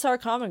mean, that's our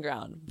common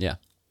ground. Yeah.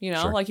 You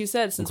know, Sure. like you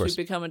said, since we've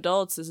become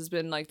adults, this has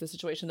been like the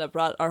situation that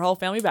brought our whole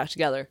family back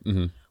together.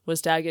 Mm-hmm.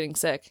 Was Dad getting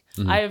sick.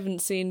 Mm-hmm. I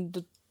haven't seen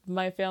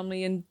my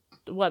family in,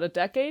 a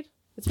decade?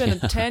 It's been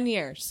 10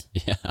 years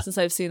since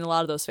I've seen a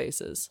lot of those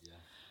faces.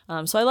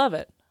 Yeah. So I love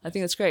it. I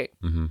think it's great.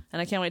 Mm-hmm.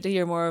 And I can't wait to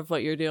hear more of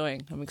what you're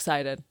doing. I'm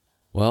excited.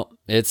 Well,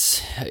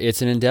 it's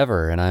an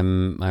endeavor, and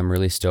I'm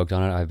really stoked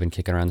on it. I've been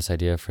kicking around this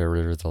idea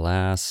for the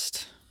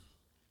last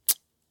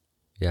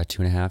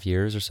 2.5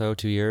 years or so,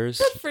 2 years.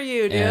 Good for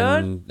you, dude.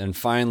 And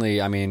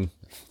finally, I mean,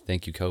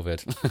 thank you,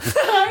 COVID.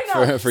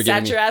 I know. for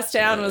Sat your ass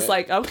down and was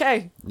like,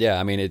 okay. Yeah,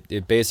 I mean,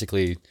 it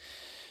basically,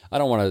 I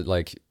don't want to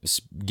like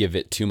give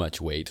it too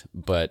much weight,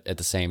 but at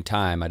the same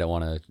time, I don't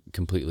want to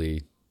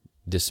completely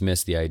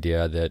dismiss the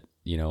idea that,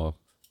 you know,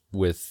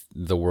 with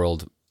the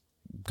world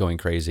going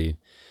crazy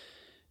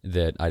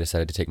that I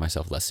decided to take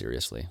myself less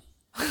seriously,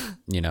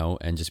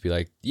 and just be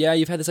like, yeah,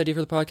 you've had this idea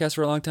for the podcast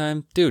for a long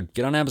time. Dude,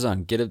 get on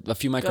Amazon, get a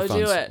few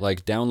microphones, do it.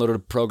 like download a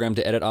program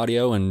to edit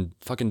audio and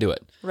fucking do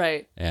it.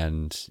 Right.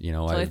 And, the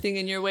only thing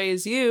in your way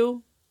is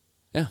you.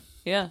 Yeah.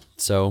 Yeah.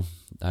 So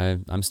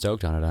I'm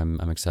stoked on it.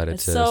 I'm excited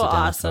to so sit down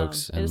awesome. with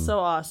folks. It is so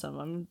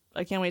awesome.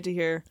 I can't wait to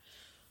hear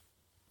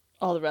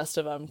all the rest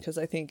of them, because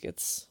I think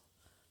it's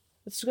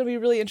going to be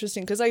really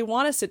interesting, because I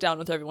want to sit down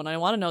with everyone. I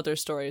want to know their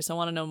stories. I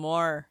want to know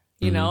more,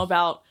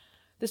 about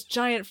this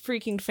giant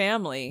freaking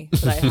family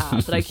that I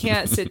have, that I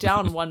can't sit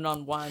down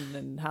one-on-one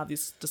and have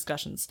these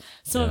discussions.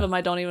 Some of them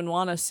I don't even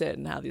want to sit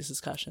and have these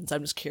discussions.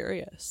 I'm just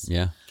curious.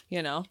 Yeah.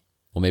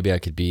 Well, maybe I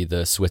could be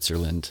the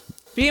Switzerland.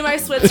 Be my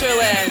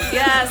Switzerland.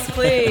 Yes,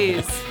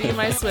 please. Be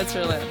my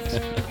Switzerland.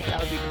 That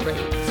would be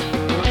great.